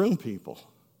upper room people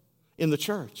in the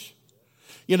church.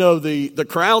 The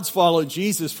crowds followed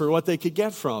Jesus for what they could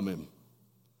get from him.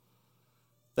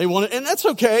 They wanted, and that's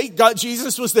okay.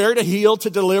 Jesus was there to heal, to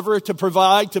deliver, to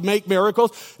provide, to make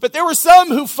miracles. But there were some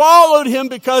who followed him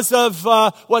because of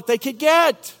what they could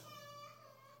get.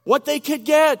 What they could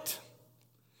get.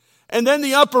 And then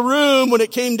the upper room, when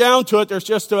it came down to it, there's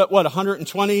just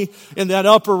 120 in that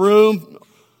upper room.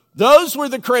 Those were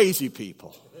the crazy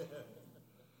people.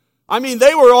 I mean,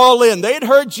 they were all in. They had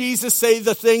heard Jesus say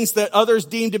the things that others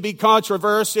deemed to be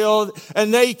controversial,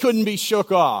 and they couldn't be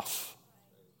shook off.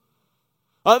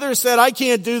 Others said, I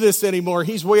can't do this anymore.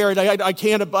 He's weird.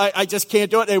 I just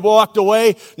can't do it. They walked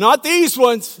away. Not these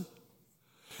ones.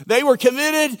 They were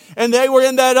committed and they were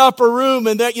in that upper room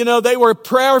and that, they were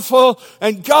prayerful.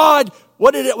 And God,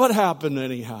 what happened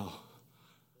anyhow?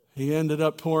 He ended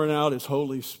up pouring out His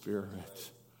Holy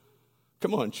Spirit.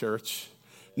 Come on, church.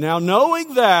 Now,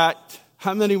 knowing that,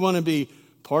 how many want to be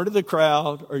part of the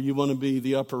crowd or you want to be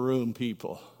the upper room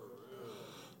people?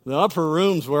 The upper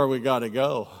room's where we got to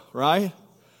go, right?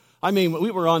 I mean, we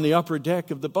were on the upper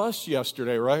deck of the bus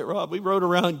yesterday, right, Rob? We rode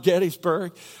around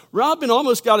Gettysburg. Robin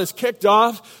almost got us kicked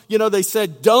off. You know, they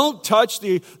said, don't touch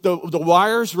the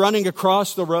wires running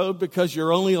across the road because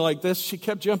you're only like this. She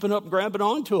kept jumping up and grabbing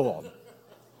onto them.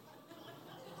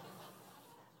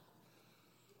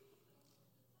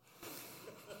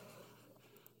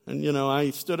 And, you know,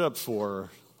 I stood up for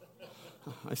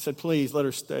her. I said, please let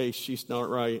her stay. She's not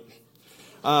right.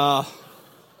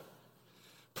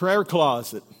 Prayer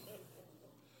closet.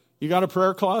 You got a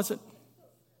prayer closet?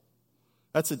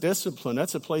 That's a discipline.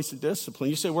 That's a place of discipline.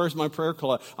 You say, where's my prayer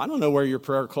closet? I don't know where your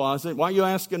prayer closet. Why are you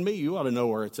asking me? You ought to know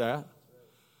where it's at.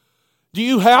 Do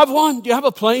you have one? Do you have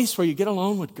a place where you get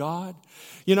alone with God?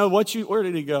 You know, where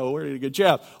did he go? Where did he go?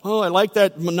 Jeff, I like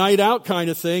that night out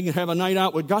kind of thing and have a night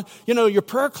out with God. You know, your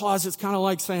prayer closet's kind of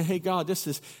like saying, hey, God, this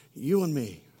is you and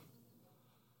me.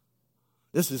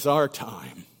 This is our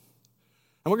time.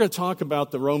 And we're going to talk about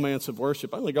the romance of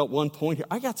worship. I only got one point here.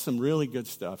 I got some really good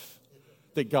stuff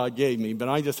that God gave me, but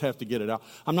I just have to get it out.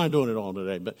 I'm not doing it all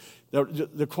today, but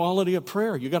the quality of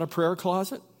prayer. You got a prayer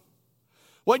closet?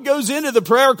 What goes into the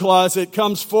prayer closet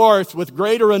comes forth with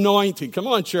greater anointing. Come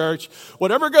on, church.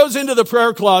 Whatever goes into the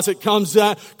prayer closet comes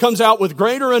out with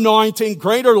greater anointing,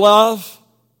 greater love,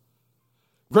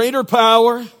 greater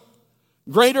power,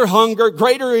 greater hunger,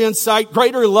 greater insight,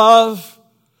 greater love,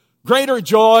 greater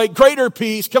joy, greater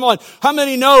peace. Come on. How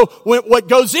many know what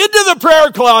goes into the prayer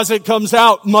closet comes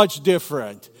out much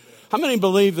different? How many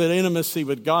believe that intimacy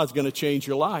with God is going to change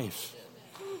your life?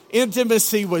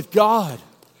 Intimacy with God.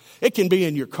 It can be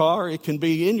in your car. It can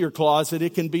be in your closet.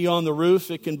 It can be on the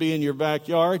roof. It can be in your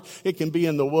backyard. It can be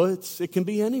in the woods. It can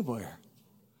be anywhere.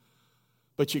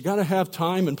 But you got to have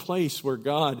time and place where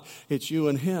God, it's you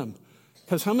and Him.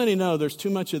 Because how many know there's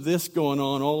too much of this going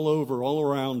on all over, all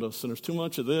around us, and there's too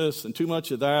much of this and too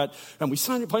much of that, and we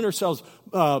find ourselves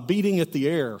beating at the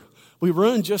air. We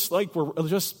run just like we're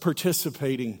just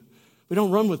participating. We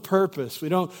don't run with purpose.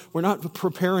 We're not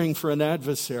preparing for an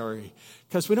adversary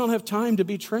because we don't have time to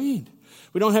be trained.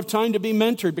 We don't have time to be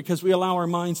mentored because we allow our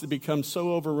minds to become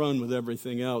so overrun with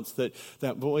everything else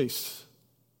that voice,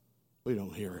 we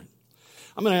don't hear it.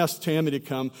 I'm going to ask Tammy to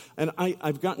come, and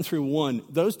I've gotten through one.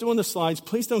 Those doing the slides,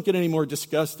 please don't get any more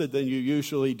disgusted than you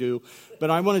usually do. But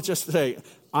I want to just say,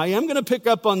 I am going to pick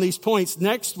up on these points.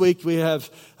 Next week, we have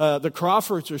the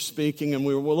Crawfords are speaking, and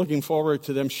we're looking forward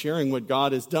to them sharing what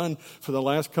God has done for the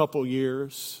last couple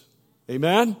years.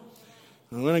 Amen?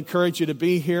 I'm going to encourage you to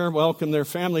be here, welcome their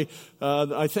family.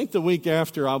 I think the week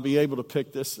after, I'll be able to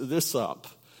pick this up.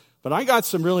 But I got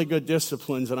some really good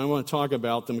disciplines, and I want to talk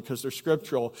about them because they're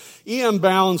scriptural. E.M.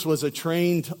 Bounds was a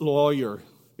trained lawyer.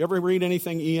 You ever read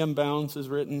anything E.M. Bounds has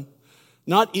written?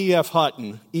 Not E.F.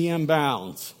 Hutton, E.M.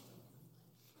 Bounds.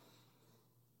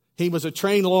 He was a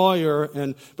trained lawyer,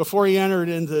 and before he entered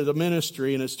into the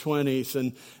ministry in his 20s,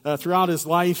 and throughout his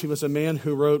life, he was a man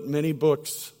who wrote many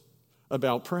books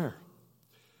about prayer.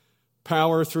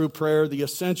 Power through prayer, the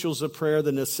essentials of prayer,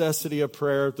 the necessity of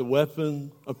prayer, the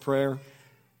weapon of prayer.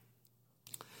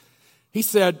 He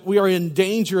said, we are in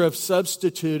danger of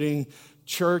substituting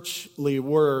churchly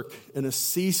work in a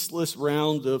ceaseless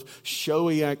round of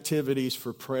showy activities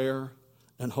for prayer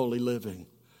and holy living.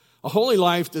 A holy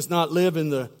life does not live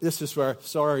in a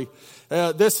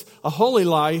holy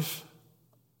life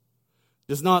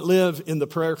does not live in the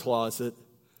prayer closet,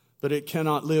 but it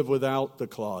cannot live without the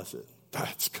closet.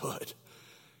 That's good.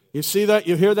 You see that?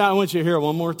 You hear that? I want you to hear it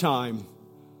one more time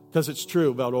because it's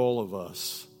true about all of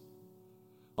us.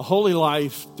 A holy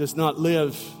life does not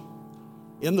live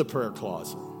in the prayer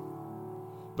closet,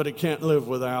 but it can't live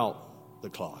without the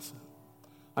closet.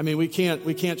 I mean, we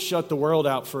can't shut the world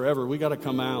out forever. We got to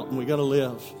come out and we got to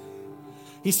live.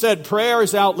 He said,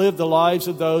 prayers outlive the lives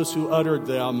of those who uttered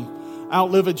them,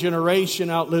 outlive a generation,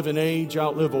 outlive an age,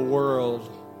 outlive a world.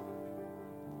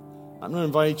 I'm going to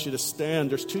invite you to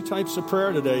stand. There's two types of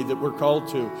prayer today that we're called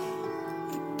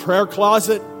to. Prayer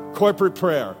closet, corporate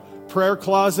prayer. Prayer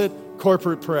closet,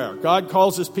 corporate prayer. God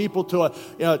calls his people to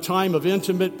a time of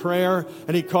intimate prayer,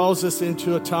 and he calls us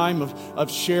into a time of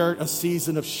a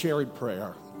season of shared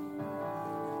prayer.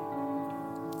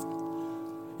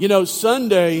 You know,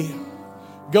 Sunday,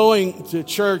 going to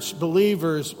church,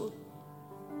 believers,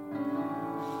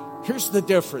 here's the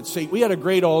difference. See, we had a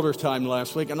great altar time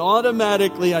last week, and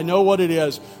automatically, I know what it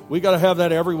is. We got to have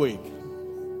that every week.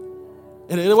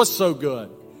 And it was so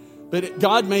good. But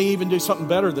God may even do something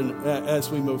better than as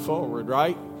we move forward,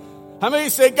 right? How many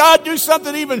say, God, do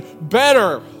something even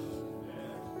better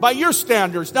by your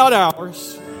standards, not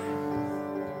ours?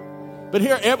 But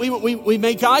here, we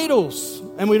make idols.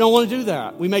 And we don't want to do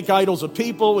that. We make idols of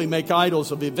people. We make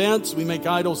idols of events. We make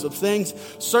idols of things.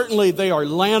 Certainly they are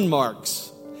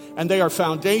landmarks. And they are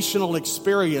foundational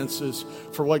experiences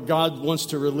for what God wants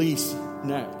to release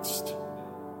next.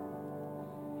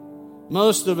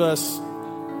 Most of us,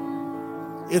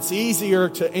 it's easier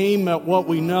to aim at what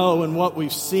we know and what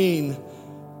we've seen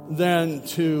than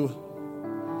to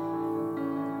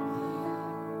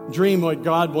dream what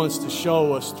God wants to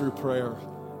show us through prayer.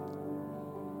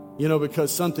 You know,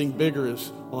 because something bigger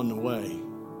is on the way.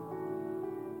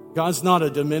 God's not a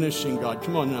diminishing God.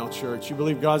 Come on now, church. You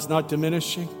believe God's not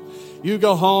diminishing? You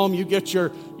go home, you get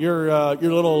your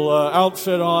little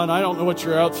outfit on. I don't know what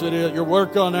your outfit is. Your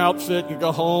work-on outfit. You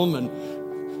go home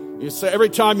and you say, every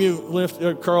time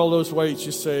you curl those weights,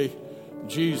 you say,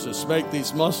 Jesus, make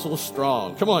these muscles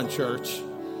strong. Come on, church.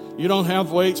 You don't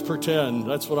have weights, pretend.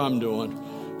 That's what I'm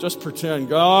doing. Just pretend.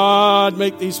 God,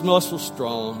 make these muscles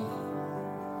strong.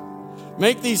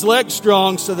 Make these legs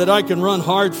strong so that I can run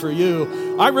hard for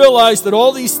you. I realize that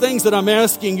all these things that I'm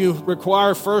asking you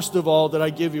require, first of all, that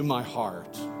I give you my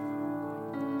heart.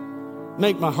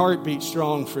 Make my heart beat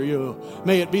strong for you.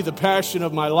 May it be the passion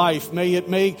of my life. May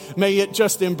it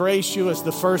just embrace you as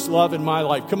the first love in my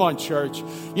life. Come on, church.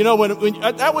 You know, when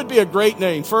that would be a great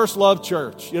name, First Love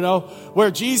Church, you know, where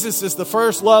Jesus is the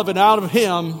first love and out of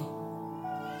him,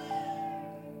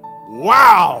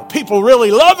 wow, people really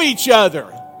love each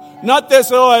other. Not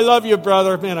this, oh, I love you,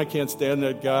 brother. Man, I can't stand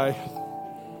that guy.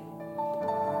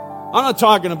 I'm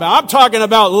talking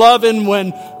about loving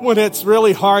when it's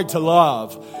really hard to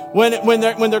love. When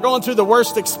they're going through the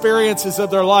worst experiences of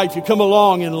their life, you come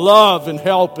along and love and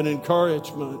help and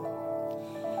encouragement.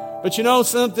 But you know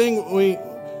something?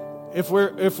 If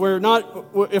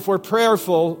we're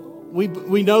prayerful,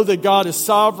 we know that God is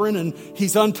sovereign and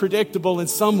he's unpredictable in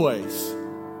some ways.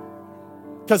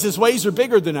 Because his ways are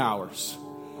bigger than ours.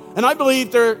 And I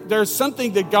believe there's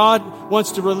something that God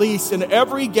wants to release in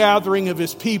every gathering of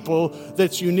his people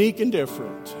that's unique and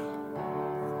different.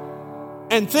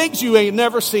 And things you ain't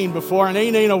never seen before, and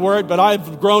ain't a word, but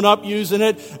I've grown up using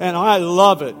it, and I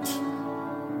love it.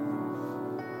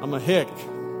 I'm a hick.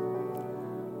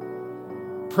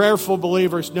 Prayerful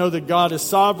believers know that God is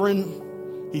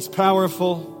sovereign, he's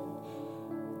powerful.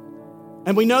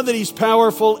 And we know that he's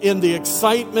powerful in the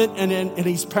excitement and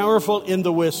he's powerful in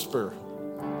the whisper.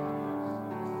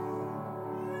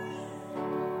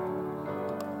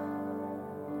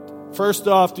 First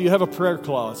off, do you have a prayer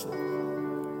closet?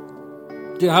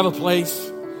 Do you have a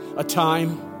place, a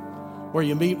time where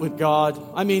you meet with God?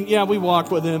 I mean, yeah, we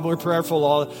walk with him, we're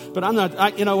prayerful,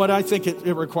 but you know what? I think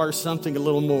it requires something a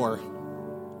little more.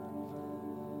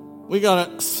 We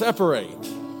got to separate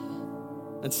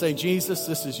and say, Jesus,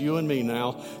 this is you and me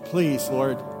now. Please,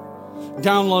 Lord,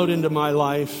 download into my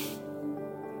life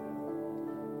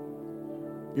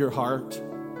your heart.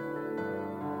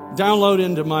 Download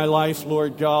into my life,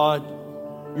 Lord God,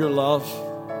 your love.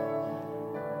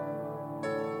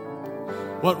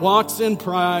 What walks in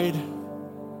pride,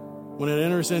 when it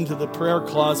enters into the prayer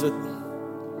closet,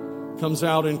 comes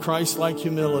out in Christ-like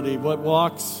humility. What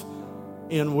walks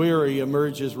in weary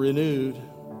emerges renewed.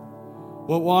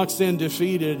 What walks in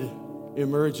defeated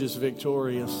emerges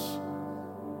victorious.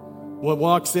 What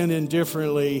walks in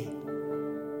indifferently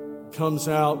comes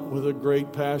out with a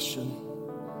great passion.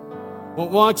 What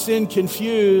walks in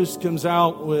confused comes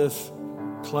out with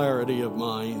clarity of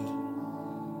mind.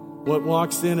 What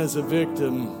walks in as a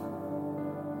victim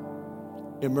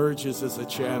emerges as a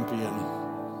champion.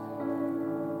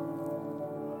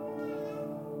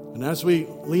 And as we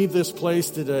leave this place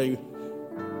today,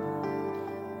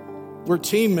 we're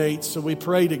teammates, so we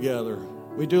pray together.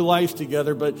 We do life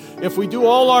together, but if we do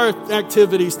all our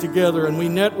activities together and we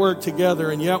network together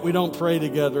and yet we don't pray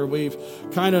together, we've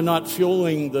kind of not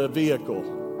fueling the vehicle.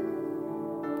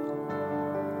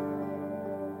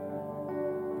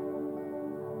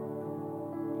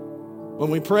 When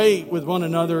we pray with one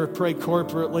another, pray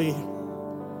corporately,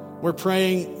 we're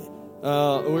praying,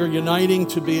 we're uniting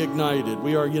to be ignited.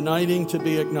 We are uniting to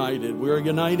be ignited. We are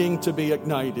uniting to be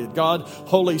ignited. God,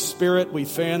 Holy Spirit, we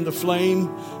fan the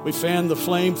flame. We fan the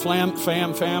flame,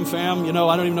 fam. You know,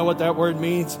 I don't even know what that word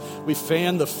means. We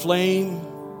fan the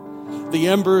flame. The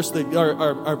embers that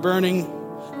are burning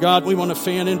God, we want to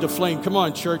fan into flame. Come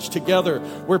on, church, together.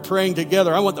 We're praying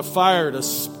together. I want the fire to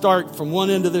start from one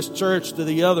end of this church to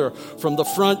the other, from the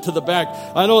front to the back.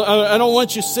 I don't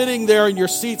want you sitting there in your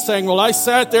seat saying, well, I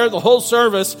sat there the whole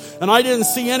service and I didn't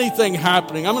see anything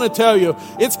happening. I'm going to tell you,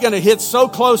 it's going to hit so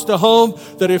close to home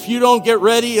that if you don't get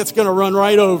ready, it's going to run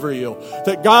right over you.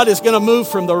 That God is going to move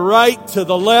from the right to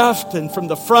the left and from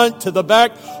the front to the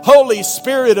back. Holy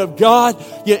Spirit of God,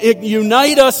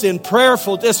 unite us in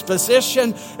prayerful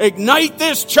disposition. Ignite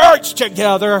this church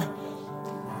together.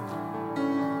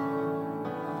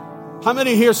 How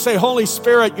many here say, Holy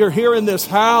Spirit, you're here in this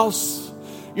house.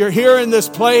 You're here in this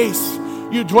place.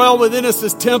 You dwell within us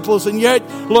as temples, and yet,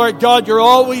 Lord God, you're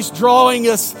always drawing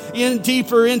us in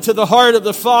deeper into the heart of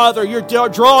the Father. You're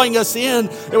drawing us in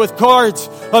with cords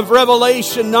of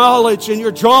revelation knowledge, and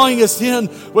you're drawing us in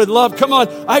with love. Come on,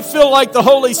 I feel like the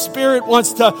Holy Spirit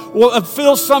wants to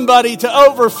fill somebody to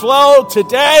overflow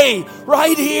today,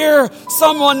 right here.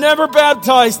 Someone never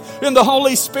baptized in the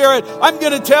Holy Spirit. I'm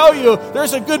going to tell you,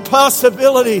 there's a good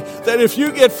possibility that if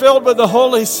you get filled with the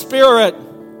Holy Spirit,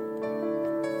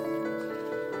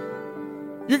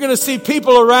 you're going to see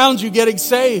people around you getting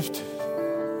saved.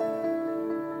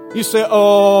 You say,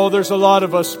 oh, there's a lot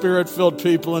of us Spirit-filled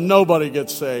people and nobody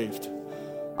gets saved.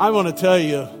 I want to tell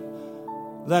you,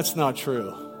 that's not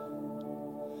true.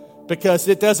 Because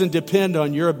it doesn't depend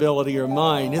on your ability or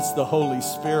mine. It's the Holy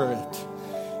Spirit.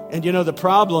 And you know, the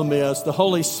problem is the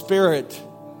Holy Spirit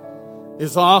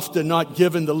is often not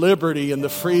given the liberty and the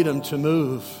freedom to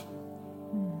move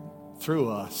through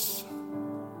us.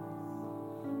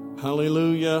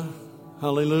 Hallelujah,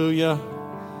 hallelujah,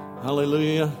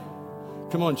 hallelujah.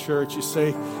 Come on, church. You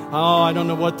say, oh, I don't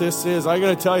know what this is. I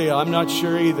got to tell you, I'm not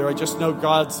sure either. I just know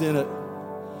God's in it.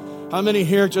 How many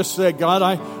here just say, God,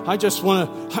 I just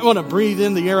want to breathe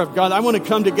in the air of God. I want to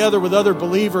come together with other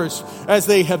believers as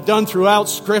they have done throughout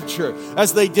Scripture,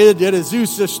 as they did at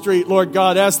Azusa Street, Lord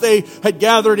God, as they had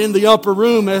gathered in the upper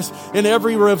room. As in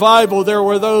every revival, there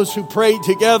were those who prayed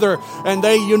together and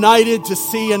they united to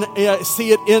see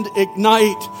it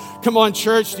ignite. Come on,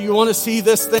 church, do you want to see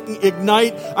this thing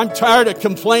ignite? I'm tired of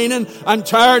complaining. I'm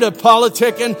tired of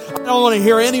politicking. I don't want to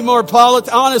hear any more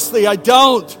politics. Honestly, I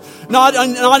don't. Not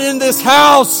in this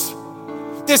house.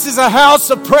 This is a house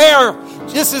of prayer.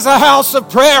 This is a house of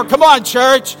prayer. Come on,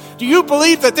 church. Do you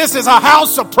believe that this is a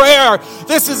house of prayer?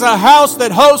 This is a house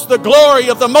that hosts the glory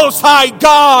of the Most High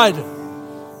God.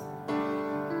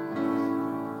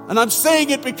 And I'm saying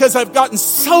it because I've gotten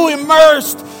so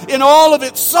immersed in all of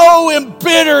it, so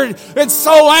embittered and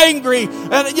so angry.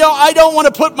 And, I don't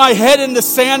want to put my head in the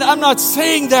sand. I'm not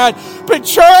saying that. But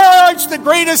church, the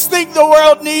greatest thing the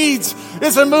world needs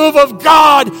is a move of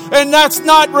God. And that's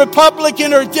not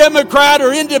Republican or Democrat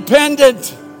or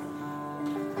independent.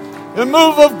 The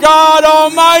move of God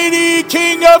Almighty,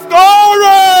 King of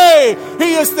glory.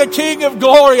 He is the King of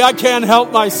glory. I can't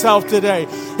help myself today.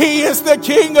 He is the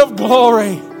King of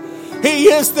glory. He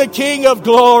is the King of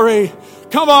glory.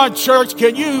 Come on, church,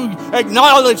 can you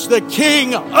acknowledge the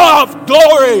King of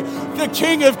glory, the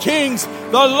King of kings,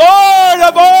 the Lord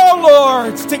of all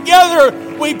lords? Together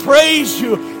we praise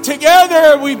you.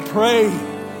 Together we pray.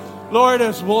 Lord,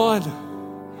 as one.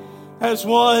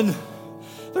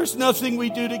 There's nothing we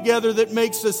do together that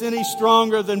makes us any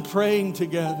stronger than praying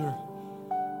together.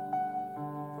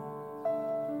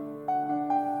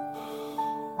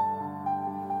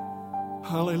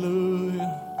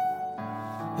 Hallelujah.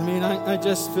 I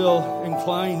just feel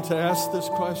inclined to ask this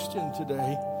question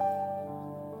today.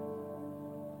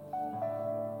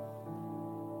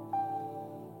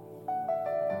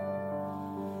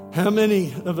 How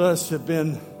many of us have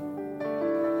been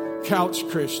couch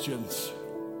Christians?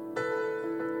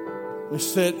 We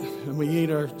sit and we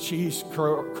eat our cheese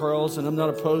curls, and I'm not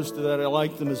opposed to that. I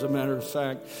like them, as a matter of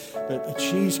fact. But the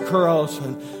cheese curls,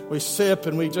 and we sip,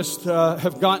 and we just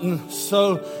have gotten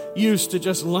so used to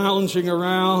just lounging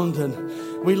around,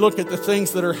 and we look at the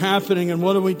things that are happening, and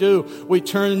what do? We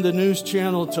turn the news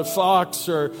channel to Fox,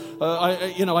 or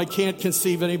I can't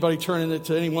conceive anybody turning it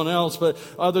to anyone else, but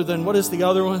other than, what is the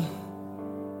other one?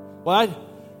 What?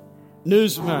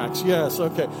 Newsmax, yes,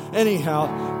 okay.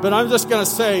 Anyhow, but I'm just going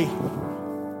to say,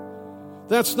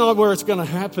 that's not where it's going to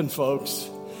happen, folks.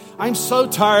 I'm so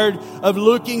tired of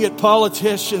looking at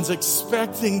politicians,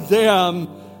 expecting them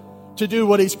to do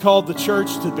what He's called the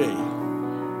church to be.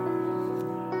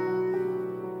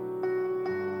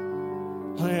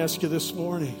 I ask you this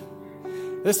morning,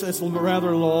 this is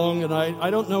rather long, and I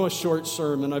don't know a short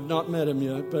sermon. I've not met him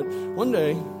yet, but one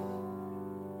day, I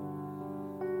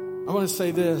want to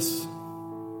say this.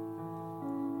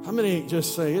 How many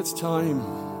just say, it's time?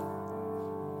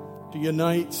 to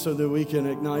unite so that we can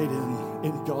ignite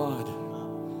in God.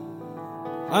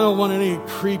 I don't want any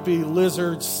creepy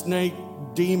lizard, snake,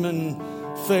 demon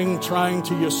thing trying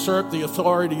to usurp the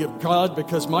authority of God,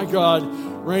 because my God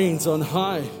reigns on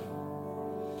high.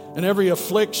 And every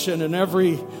affliction and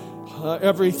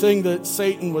everything that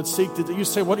Satan would seek to do. You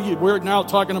say, what are you, we're now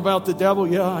talking about the devil?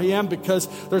 Yeah, I am, because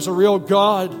there's a real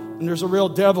God and there's a real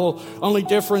devil. Only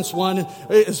difference, one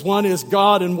is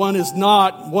God and one is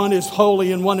not. One is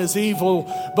holy and one is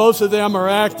evil. Both of them are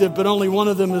active, but only one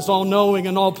of them is all-knowing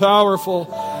and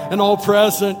all-powerful and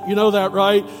all-present. You know that,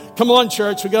 right? Come on,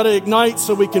 church. We got to ignite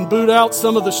so we can boot out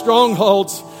some of the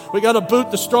strongholds. We got to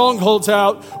boot the strongholds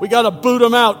out. We got to boot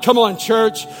them out. Come on,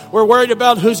 church. We're worried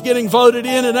about who's getting voted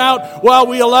in and out while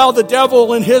we allow the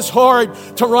devil and his horde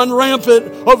to run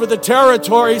rampant over the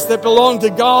territories that belong to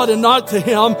God and not to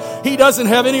him. He doesn't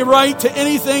have any right to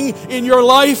anything in your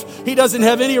life. He doesn't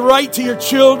have any right to your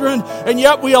children. And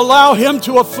yet we allow him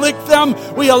to afflict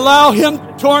them. We allow him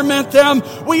to torment them.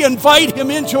 We invite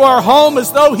him into our home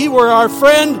as though he were our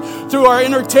friend, through our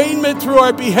entertainment, through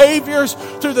our behaviors,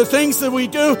 through the things that we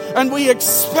do. And we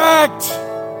expect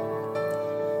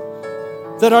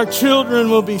that our children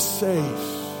will be safe.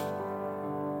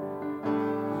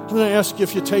 I'm going to ask you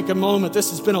if you take a moment. This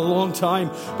has been a long time,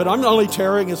 but I'm only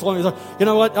tarrying as long as you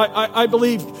know what? I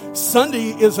believe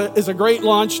Sunday is a great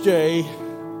launch day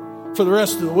for the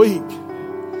rest of the week.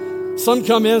 Some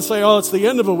come in and say, oh, it's the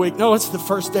end of a week. No, it's the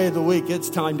first day of the week. It's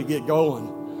time to get going.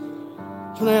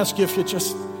 I'm going to ask you if you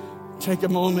just take a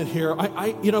moment here.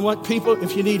 You know what, people,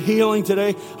 if you need healing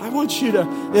today, I want you to,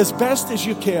 as best as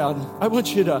you can, I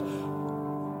want you to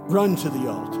run to the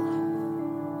altar.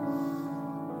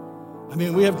 I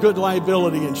mean, we have good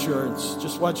liability insurance.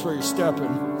 Just watch where you're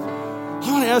stepping.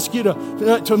 I want to ask you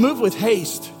to move with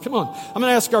haste. Come on. I'm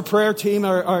going to ask our prayer team,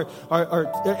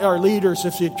 our leaders,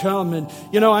 if you'd come. And,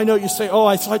 you know, I know you say, oh,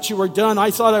 I thought you were done.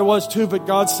 I thought I was too, but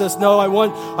God says, no, I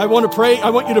want to pray. I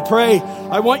want you to pray.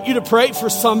 I want you to pray for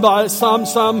somebody, some,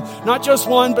 not just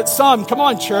one, but some. Come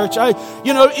on, church.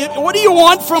 What do you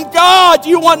want from God? Do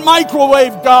you want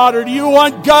microwave God, or do you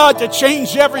want God to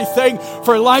change everything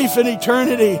for life and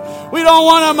eternity? We don't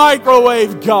want a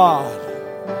microwave God.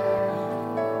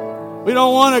 We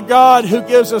don't want a God who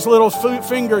gives us little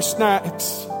finger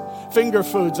snacks. Finger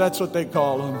foods, that's what they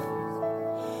call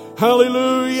them.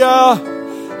 Hallelujah.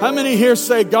 How many here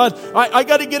say, God, I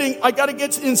got to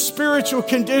get in spiritual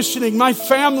conditioning. My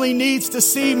family needs to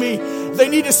see me. They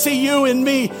need to see you in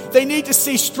me. They need to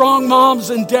see strong moms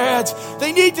and dads.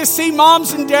 They need to see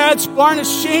moms and dads who aren't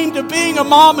ashamed of being a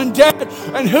mom and dad,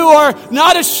 and who are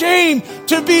not ashamed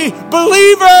to be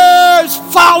believers,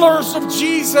 followers of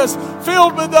Jesus,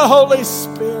 filled with the Holy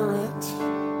Spirit.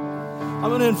 I'm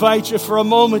going to invite you for a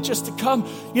moment just to come.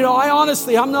 You know,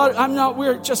 I'm not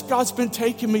weird. Just God's been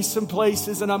taking me some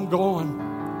places and I'm going.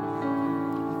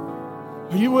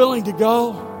 Are you willing to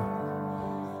go?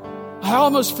 I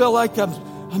almost feel like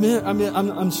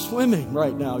I'm swimming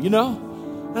right now, you know?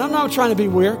 And I'm not trying to be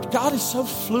weird. God is so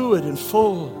fluid and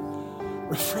full,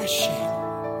 refreshing.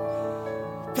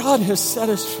 God has set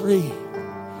us free.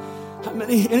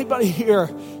 Anybody here,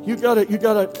 you got a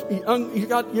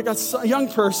young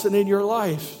person in your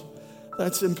life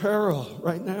that's in peril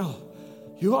right now.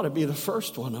 You ought to be the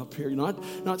first one up here,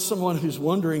 not someone who's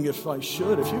wondering if I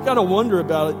should. If you've got to wonder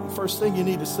about it, the first thing you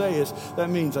need to say is, that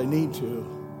means I need to.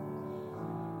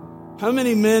 How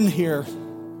many men here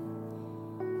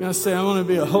are going to say, I want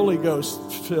to be a Holy Ghost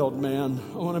filled man.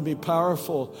 I want to be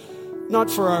powerful. Not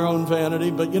for our own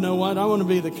vanity, but you know what? I want to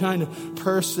be the kind of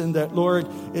person that, Lord,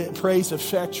 prays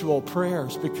effectual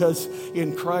prayers, because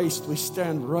in Christ we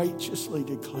stand righteously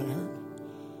declared.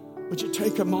 Would you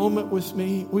take a moment with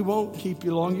me? We won't keep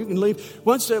you long. You can leave.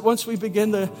 Once we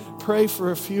begin to pray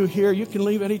for a few here, you can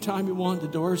leave anytime you want. The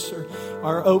doors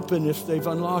are open if they've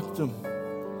unlocked them.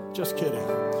 Just kidding.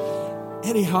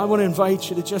 Anyhow, I want to invite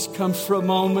you to just come for a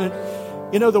moment.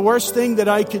 You know, the worst thing that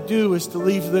I could do is to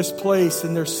leave this place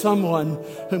and there's someone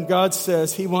whom God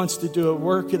says he wants to do a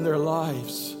work in their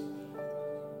lives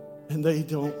and they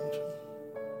don't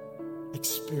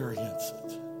experience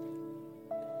it.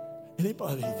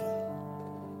 Anybody?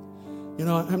 You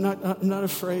know, I'm not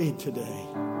afraid today.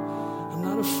 I'm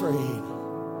not afraid.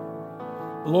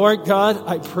 Lord God,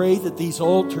 I pray that these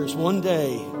altars one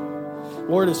day,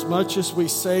 Lord, as much as we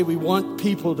say we want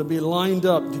people to be lined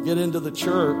up to get into the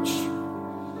church,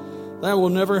 that will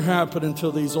never happen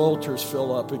until these altars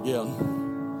fill up again.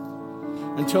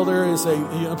 Until there is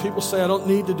people say, I don't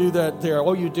need to do that there.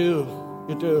 Oh, you do.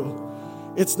 You do.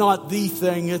 It's not the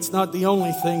thing. It's not the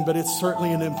only thing, but it's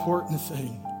certainly an important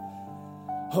thing.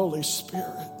 Holy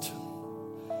Spirit.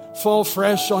 fall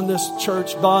fresh on this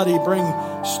church body. Bring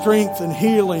strength and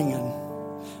healing. And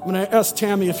I'm going to ask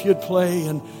Tammy if you'd play,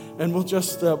 and we'll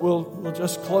just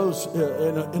close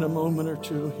in a moment or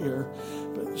two here.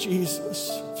 But Jesus,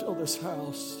 fill this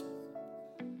house.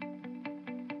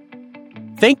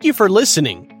 Thank you for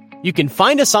listening. You can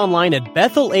find us online at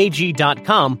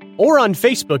bethelag.com or on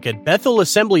Facebook at Bethel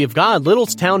Assembly of God,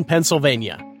 Littlestown,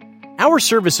 Pennsylvania. Our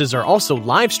services are also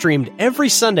live streamed every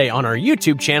Sunday on our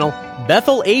YouTube channel,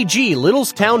 Bethel AG,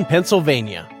 Littlestown,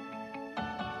 Pennsylvania.